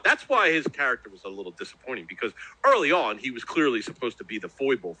 early on, that's why his character was a little disappointing because early on, he was clearly supposed to be the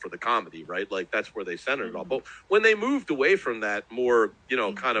foible for the comedy, right? Like, that's where they centered it all. But when they moved away from that more,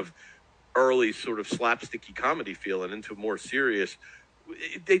 kind of early sort of slapsticky comedy feel and into more serious,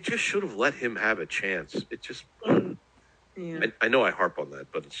 they just should have let him have a chance. It just, I know I harp on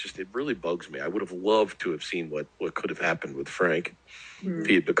that, but it really bugs me. I would have loved to have seen what could have happened with Frank if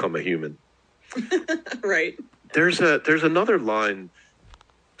he had become a human. Right. There's another line.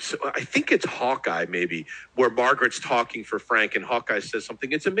 So I think it's Hawkeye maybe where Margaret's talking for Frank and Hawkeye says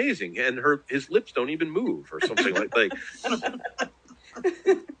something. It's amazing, and his lips don't even move or something like.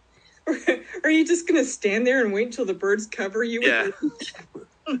 Are you just gonna stand there and wait until the birds cover you? Yeah.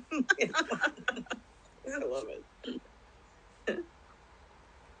 I love it.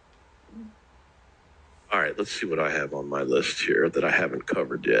 All right, let's see what I have on my list here that I haven't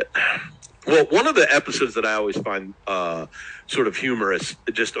covered yet. Well, one of the episodes that I always find sort of humorous,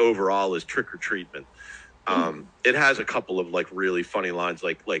 just overall, is Trick or Treatment. It has a couple of really funny lines,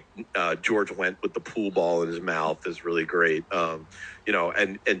 like George went with the pool ball in his mouth is really great. And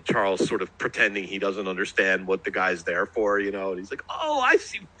Charles sort of pretending he doesn't understand what the guy's there for, and he's like, "Oh, I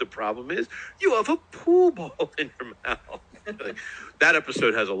see what the problem is. You have a pool ball in your mouth." That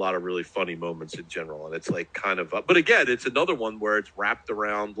episode has a lot of really funny moments in general, and it's kind of. But again, it's another one where it's wrapped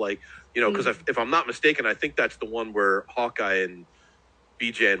around because if I'm not mistaken, I think that's the one where Hawkeye and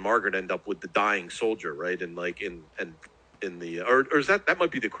BJ and Margaret end up with the dying soldier, right? And in the or is that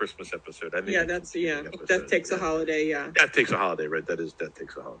might be the Christmas episode? Death Takes a Holiday. Yeah, Death Takes a Holiday, right? That is Death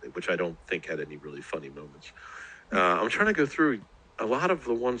Takes a Holiday, which I don't think had any really funny moments. I'm trying to go through a lot of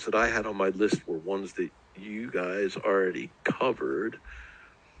the ones that I had on my list were ones that you guys already covered.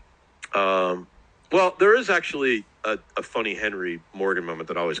 Well, there is actually a funny Henry Morgan moment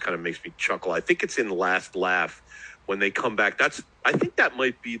that always kind of makes me chuckle. I think it's in Last Laugh when they come back. I think that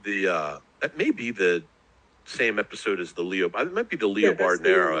might be that may be the same episode as the Leo. It might be the Leo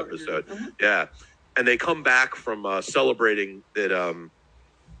Bardnero episode. Uh-huh. Yeah, and they come back from celebrating that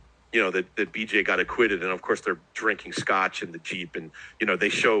that BJ got acquitted, and of course they're drinking scotch in the Jeep, and they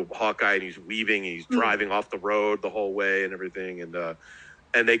show Hawkeye and he's weaving, and he's driving off the road the whole way and everything, and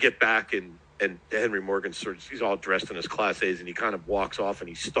they get back and Henry Morgan he's all dressed in his Class A's, and he kind of walks off and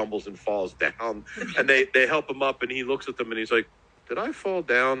he stumbles and falls down, and they help him up, and he looks at them and he's like, "Did I fall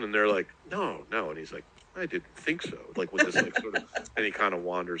down?" And they're like, No, and he's like, "I didn't think so." Like with this sort of, and he kind of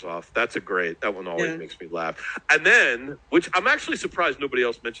wanders off. That one always makes me laugh. And then, which I'm actually surprised nobody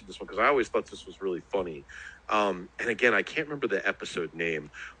else mentioned this one, because I always thought this was really funny. And again, I can't remember the episode name,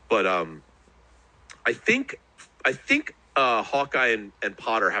 but I think Hawkeye and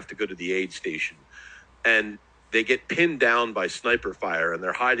Potter have to go to the aid station, and they get pinned down by sniper fire, and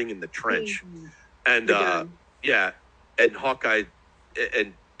they're hiding in the trench. And and Hawkeye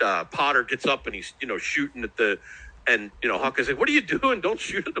and Potter gets up and he's shooting at and Hawkeye's like, "What are you doing? Don't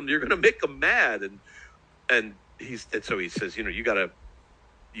shoot at them. You're going to make them mad." And so he says, "You gotta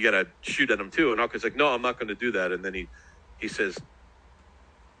shoot at them too." And Hawkeye's like, "No, I'm not going to do that." And then he says,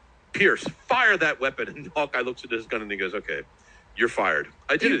 "Pierce, fire that weapon." And Hawkeye looks at his gun and he goes, "Okay, you're fired."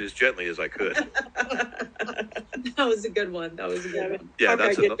 I did it as gently as I could. That was a good one. Yeah,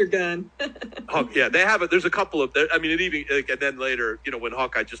 Hawkeye, get your gun. Yeah, they have it. There's a couple of. I mean, it even and then later, when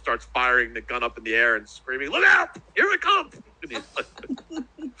Hawkeye just starts firing the gun up in the air and screaming, "Look out! Here it comes!"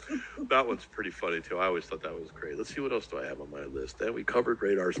 That one's pretty funny too. I always thought that was great. Let's see, what else do I have on my list? Then we covered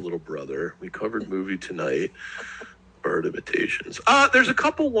Radar's little brother. We covered Movie Tonight. Bird Imitations. There's a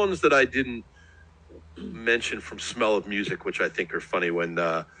couple ones that I didn't mention from Smell of Music, which I think are funny when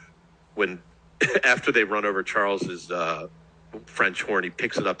after they run over Charles's French horn, he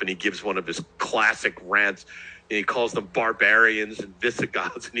picks it up and he gives one of his classic rants, and he calls them barbarians and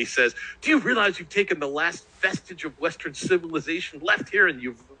Visigoths, and he says, "Do you realize you've taken the last vestige of Western civilization left here, and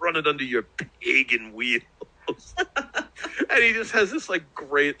you've run it under your pagan wheels?" And he just has this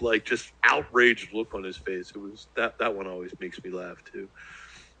great just outraged look on his face. It was that one always makes me laugh too.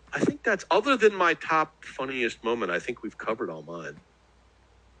 I think that's, other than my top funniest moment, I think we've covered all mine.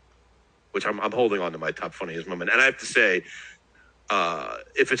 Which I'm holding on to my top funniest moment. And I have to say,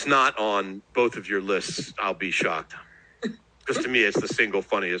 if it's not on both of your lists, I'll be shocked. Because to me, it's the single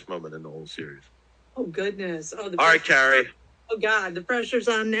funniest moment in the whole series. Oh, goodness. Oh, all right, Carrie. Oh, God, the pressure's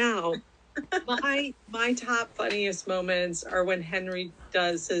on now. My top funniest moments are when Henry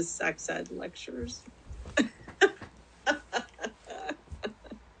does his sex ed lectures.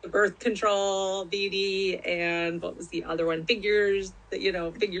 The birth control, BD, and what was the other one? Figures,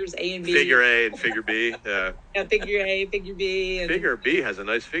 figures A and B. Figure A and figure B, yeah. Yeah, figure A, figure B. And figure B has a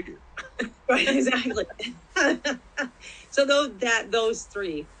nice figure. Right, exactly. So those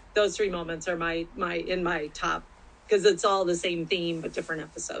three moments are my top, because it's all the same theme but different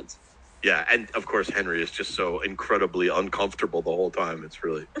episodes. Yeah, and of course Henry is just so incredibly uncomfortable the whole time. It's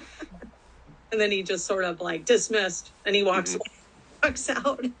really. And then he just sort of dismissed, and he walks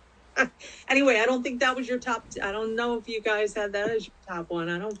out. Anyway, I don't think that was your top. I don't know if you guys had that as your top one.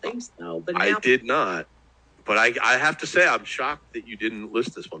 I don't think so. But I did not. But I have to say, I'm shocked that you didn't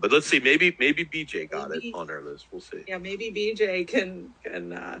list this one. But let's see, maybe BJ got it on our list. We'll see. Yeah, maybe BJ can.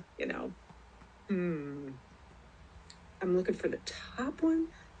 I'm looking for the top one.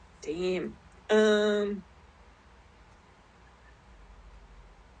 Damn.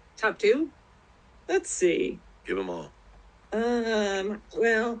 Top two? Let's see. Give them all.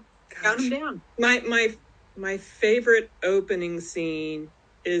 Well, count them down. My favorite opening scene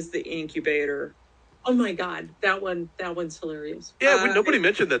is the incubator. Oh my God, that one's hilarious. Yeah, nobody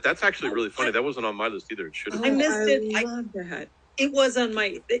mentioned that. That's actually really funny. That wasn't on my list either. It should have. I missed it. I love that. It was on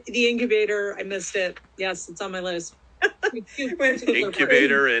the incubator. I missed it. Yes, it's on my list.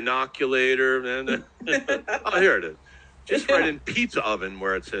 Incubator, inoculator, and oh, here it is. Just right in pizza oven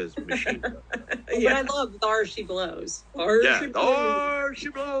where it says machine gun. But I love the R she blows. R she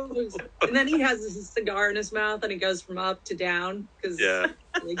blows. And then he has this cigar in his mouth and it goes from up to down. Yeah.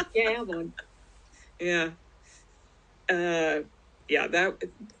 You can't have one. Yeah. That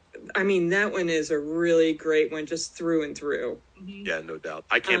one is a really great one, just through and through. Yeah, no doubt.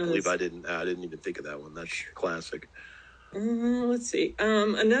 I can't believe I didn't even think of that one. That's classic. Let's see.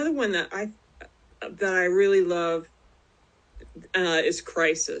 Another one that I really love is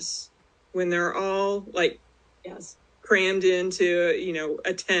Crisis, when they're all crammed into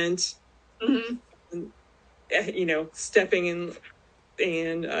a tent, and, stepping in,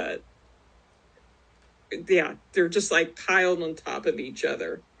 and yeah, they're just like piled on top of each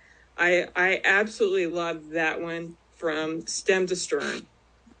other. I absolutely love that one from stem to stern.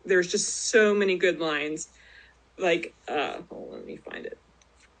 There's just so many good lines. Like, hold on, let me find it.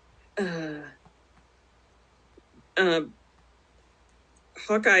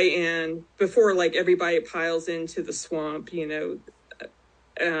 Hawkeye, and before like everybody piles into the swamp, you know,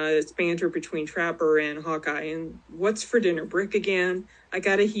 it's banter between Trapper and Hawkeye. And what's for dinner? Brick again? I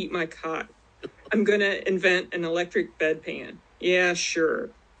gotta heat my cot. I'm gonna invent an electric bedpan. Yeah, sure.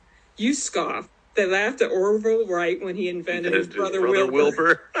 You scoff. They laughed at Orville Wright when he invented his brother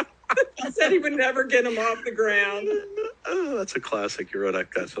Wilbur. He said he would never get him off the ground. Oh, that's a classic. You're right.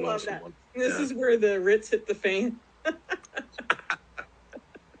 That's an awesome one. This is where the Ritz hit the fan.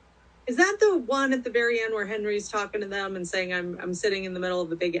 Is that the one at the very end where Henry's talking to them and saying, I'm sitting in the middle of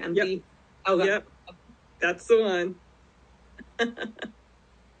the big empty? Yep. Oh, yep. That's the one.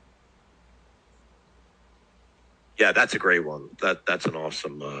 Yeah, that's a great one. That's an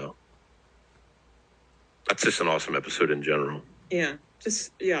awesome. That's just an awesome episode in general. Yeah,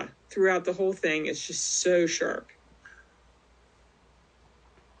 throughout the whole thing, it's just so sharp.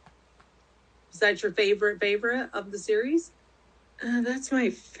 Is that your favorite of the series? That's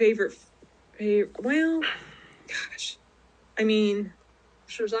my favorite. Well, gosh, I mean,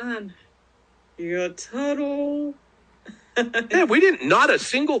 Shazan. You got Tuttle. Yeah, we didn't. Not a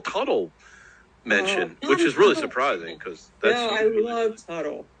single Tuttle mention, which is really surprising because that's. No, I love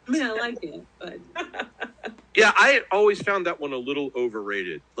Tuttle. I mean, I like it, but. Yeah, I always found that one a little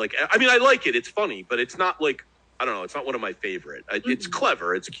overrated. Like, I mean, I like it; it's funny, but it's not like, I don't know, it's not one of my favorite. It's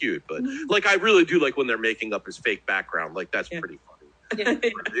clever, it's cute, but like I really do like when they're making up his fake background. Like that's pretty funny.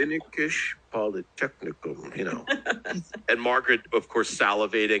 Rabbinikish Polytechnicum, you know, and Margaret, of course,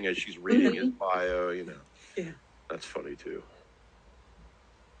 salivating as she's reading his bio. You know, that's funny too.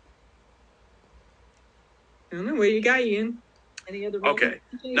 I don't know what you got, Ian. Any other? Okay,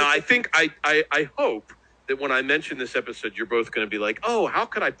 now I think I hope that when I mention this episode, you're both going to be like, oh, how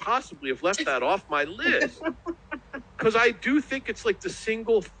could I possibly have left that off my list? Because I do think it's like the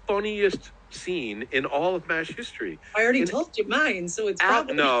single funniest scene in all of MASH history. I already told you mine, so it's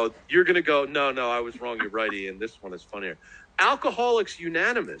probably... No, you're going to go, no, I was wrong, you're right, Ian. This one is funnier. Alcoholics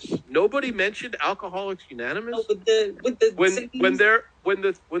Unanimous. Nobody mentioned Alcoholics Unanimous? Oh, with the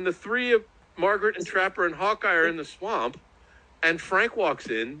when the three of Margaret and Trapper and Hawkeye are in the swamp, and Frank walks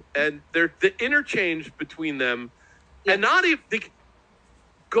in, and they're the interchange between them, and not even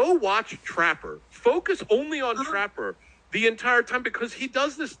go watch Trapper. Focus only on Trapper the entire time, because he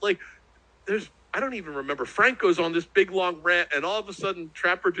does this like I don't even remember. Frank goes on this big long rant, and all of a sudden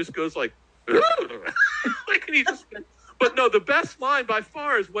Trapper just goes like, like, and he just. But no, the best line by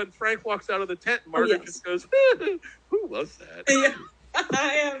far is when Frank walks out of the tent, and Margaret just goes, "Who was that?" Yeah,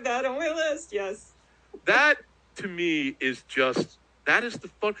 I have that on my list. Yes, that. To me is just, that is the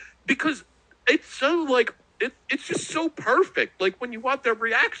fun, because it's so like it's just so perfect. Like when you watch their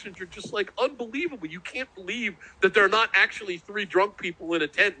reactions, you're just like, unbelievable. You can't believe that they're not actually three drunk people in a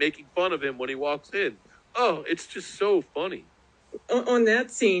tent making fun of him when he walks in. Oh, it's just so funny. On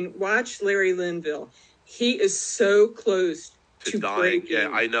that scene, watch Larry Linville. He is so close to dying. breaking. Yeah,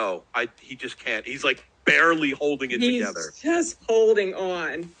 I know. He just can't. He's like barely holding it together. He's just holding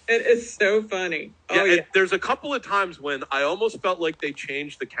on. It is so funny. There's a couple of times when I almost felt like they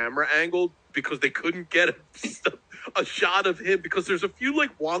changed the camera angle because they couldn't get a shot of him, because there's a few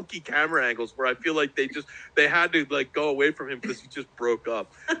like wonky camera angles where I feel like they had to like go away from him because he just broke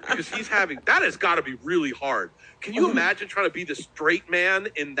up, because that has got to be really hard. Can you imagine trying to be the straight man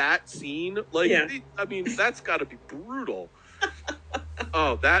in that scene? Like, I mean, that's got to be brutal.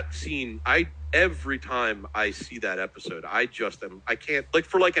 Oh, that scene, every time I see that episode, I can't, like,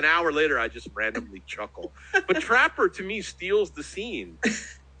 for like an hour later, I just randomly chuckle. But Trapper, to me, steals the scene.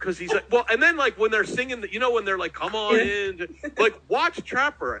 Because he's like, well, and then like when they're singing, when they're like, come on in, like, watch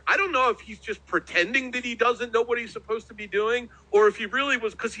Trapper. I don't know if he's just pretending that he doesn't know what he's supposed to be doing, or if he really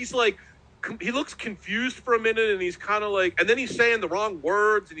was, because he's like, he looks confused for a minute, and he's kind of like, and then he's saying the wrong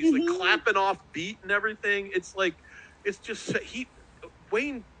words, and he's like clapping off beat and everything. It's like, it's just,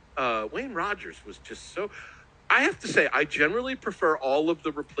 Wayne Rogers was just so. I have to say, I generally prefer all of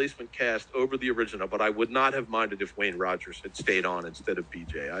the replacement cast over the original, but I would not have minded if Wayne Rogers had stayed on instead of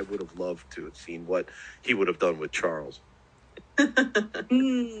BJ. I would have loved to have seen what he would have done with Charles. No,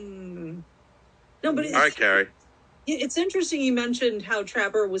 but all right, Carrie. It's interesting you mentioned how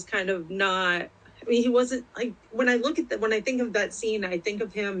Trapper was kind of not. I mean, he wasn't like, when I think of that scene, I think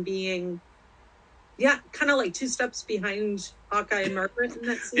of him being, kind of like two steps behind Hawkeye and Margaret in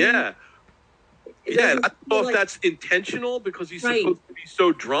that scene. Yeah. Yeah, I don't know if that's intentional because he's supposed to be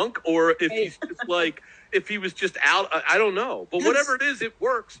so drunk, or if he's just like, if he was just out. I don't know, but whatever it is, it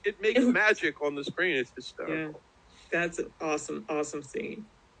works. It makes magic on the screen. It's hysterical. Yeah, that's an awesome scene.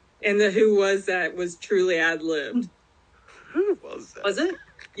 And the who was that was truly ad-libbed. Who was that? Was it?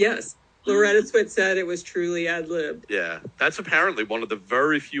 Yes. Loretta Swit said it was truly ad-libbed. Yeah, that's apparently one of the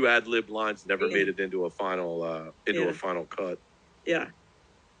very few ad-lib lines never made it into a final a final cut. Yeah.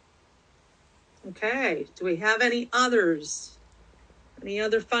 Okay. Do we have any others? Any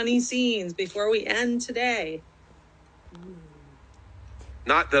other funny scenes before we end today?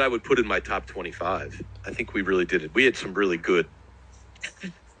 Not that I would put in my top 25. I think we really did it. We had some really good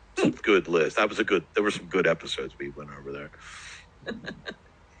lists. There were some good episodes we went over there.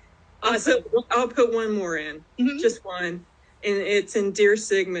 Also, I'll put one more in, just one, and it's in Dear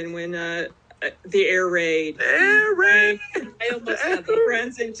Sigmund when the air raid. I almost had the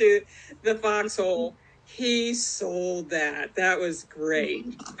friends into the foxhole. He sold that. That was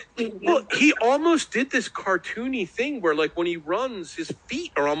great. Well, he almost did this cartoony thing where, like, when he runs, his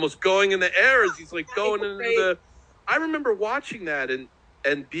feet are almost going in the air as he's like going into the. I remember watching that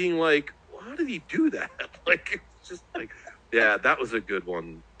and being like, "How did he do that?" Like, it's just like, yeah, that was a good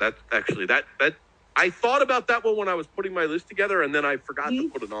one. That actually that I thought about that one when I was putting my list together, and then I forgot to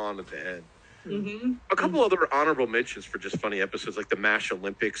put it on at the end. Mm-hmm. A couple other honorable mentions for just funny episodes, like the MASH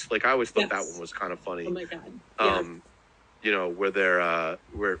Olympics. Like, I always thought that one was kind of funny. Oh my God. You know, where they're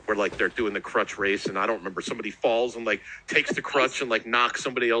where like they're doing the crutch race, and I don't remember, somebody falls and like takes the crutch and like knocks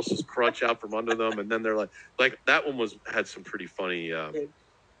somebody else's crutch out from under them, and then they're like that one had some pretty funny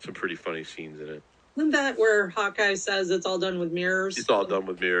scenes in it. Isn't that where Hawkeye says it's all done with mirrors? It's all done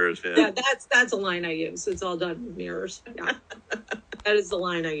with mirrors. Yeah, yeah, that's a line I use. It's all done with mirrors. Yeah. That is the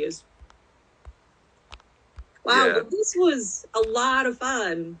line I use. Wow, Yeah. but this was a lot of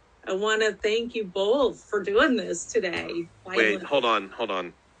fun. I want to thank you both for doing this today. Wait, hold on.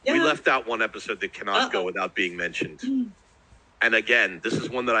 Yeah. We left out one episode that cannot go without being mentioned. And again, this is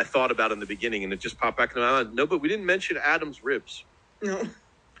one that I thought about in the beginning, and it just popped back in my mind. No, but we didn't mention Adam's ribs. No.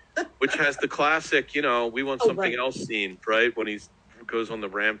 Which has the classic, you know, we want something else scene, right? When he goes on the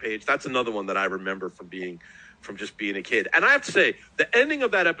rampage. That's another one that I remember from just being a kid. And I have to say, the ending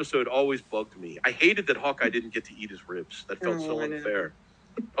of that episode always bugged me. I hated that Hawkeye didn't get to eat his ribs. That felt so unfair.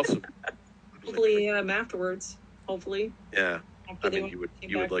 Also, Hopefully, afterwards. Hopefully. Yeah. After I mean,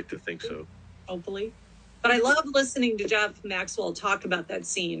 you would like to think so. Hopefully. But I love listening to Jeff Maxwell talk about that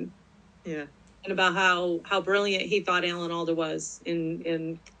scene. Yeah. And about how brilliant he thought Alan Alda was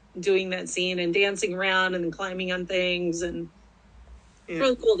in doing that scene and dancing around and climbing on things, and it's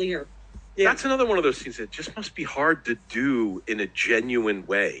really cool to hear. Yeah. That's another one of those scenes that just must be hard to do in a genuine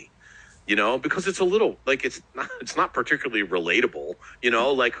way, you know, because it's a little like it's not particularly relatable, you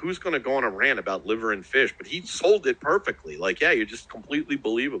know, like who's going to go on a rant about liver and fish, but he sold it perfectly. Like, yeah, you're just completely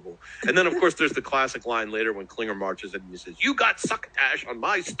believable. And then of course there's the classic line later when Klinger marches in and he says, "You got succotash on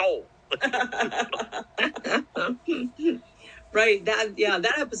my stole." Right.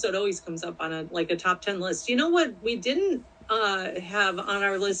 That episode always comes up on a top 10 list. You know what we didn't have on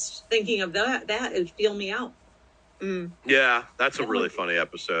our list thinking of that is Feel Me Out. Yeah, that's a really funny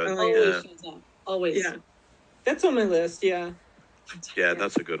episode. Always shows up. Always. Yeah. That's on my list, yeah. Yeah,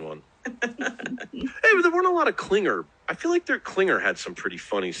 that's a good one. Hey, but there weren't a lot of Klinger. I feel like Klinger had some pretty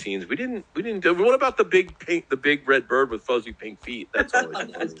funny scenes. We didn't do. What about the big red bird with fuzzy pink feet? That's always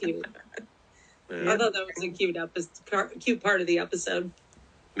That was cute. Yeah. I thought that was a cute part of the episode.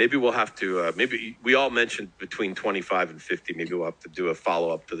 Maybe we'll have to. Maybe we all mentioned between 25 and 50. Maybe we'll have to do a follow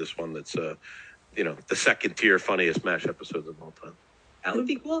up to this one. That's the second tier funniest MASH episodes of all time. That would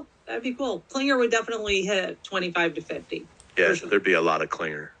be cool. That'd be cool. Klinger would definitely hit 25 to 50. Yeah, sure. There'd be a lot of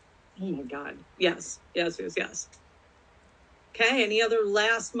Klinger. Oh my God. Yes. Okay. Any other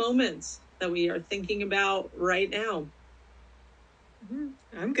last moments that we are thinking about right now?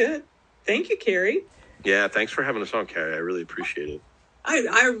 I'm good. Thank you, Carrie. Yeah, thanks for having us on, Carrie. I really appreciate it.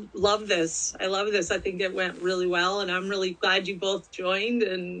 I love this. I think it went really well, and I'm really glad you both joined,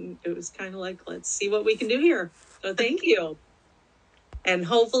 and it was kind of like, let's see what we can do here. So thank you. And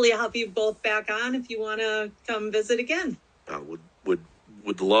hopefully I'll have you both back on if you want to come visit again. I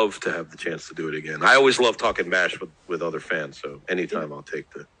would love to have the chance to do it again. I always love talking MASH with other fans, so anytime I'll take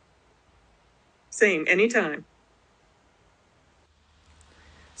the... Same, anytime.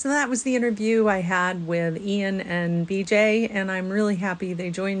 So that was the interview I had with Ian and BJ, and I'm really happy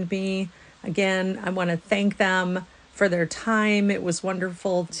they joined me. Again, I want to thank them for their time. It was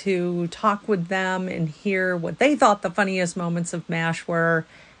wonderful to talk with them and hear what they thought the funniest moments of MASH were,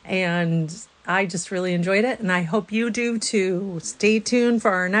 and I just really enjoyed it, and I hope you do too. Stay tuned for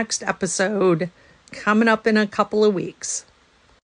our next episode coming up in a couple of weeks.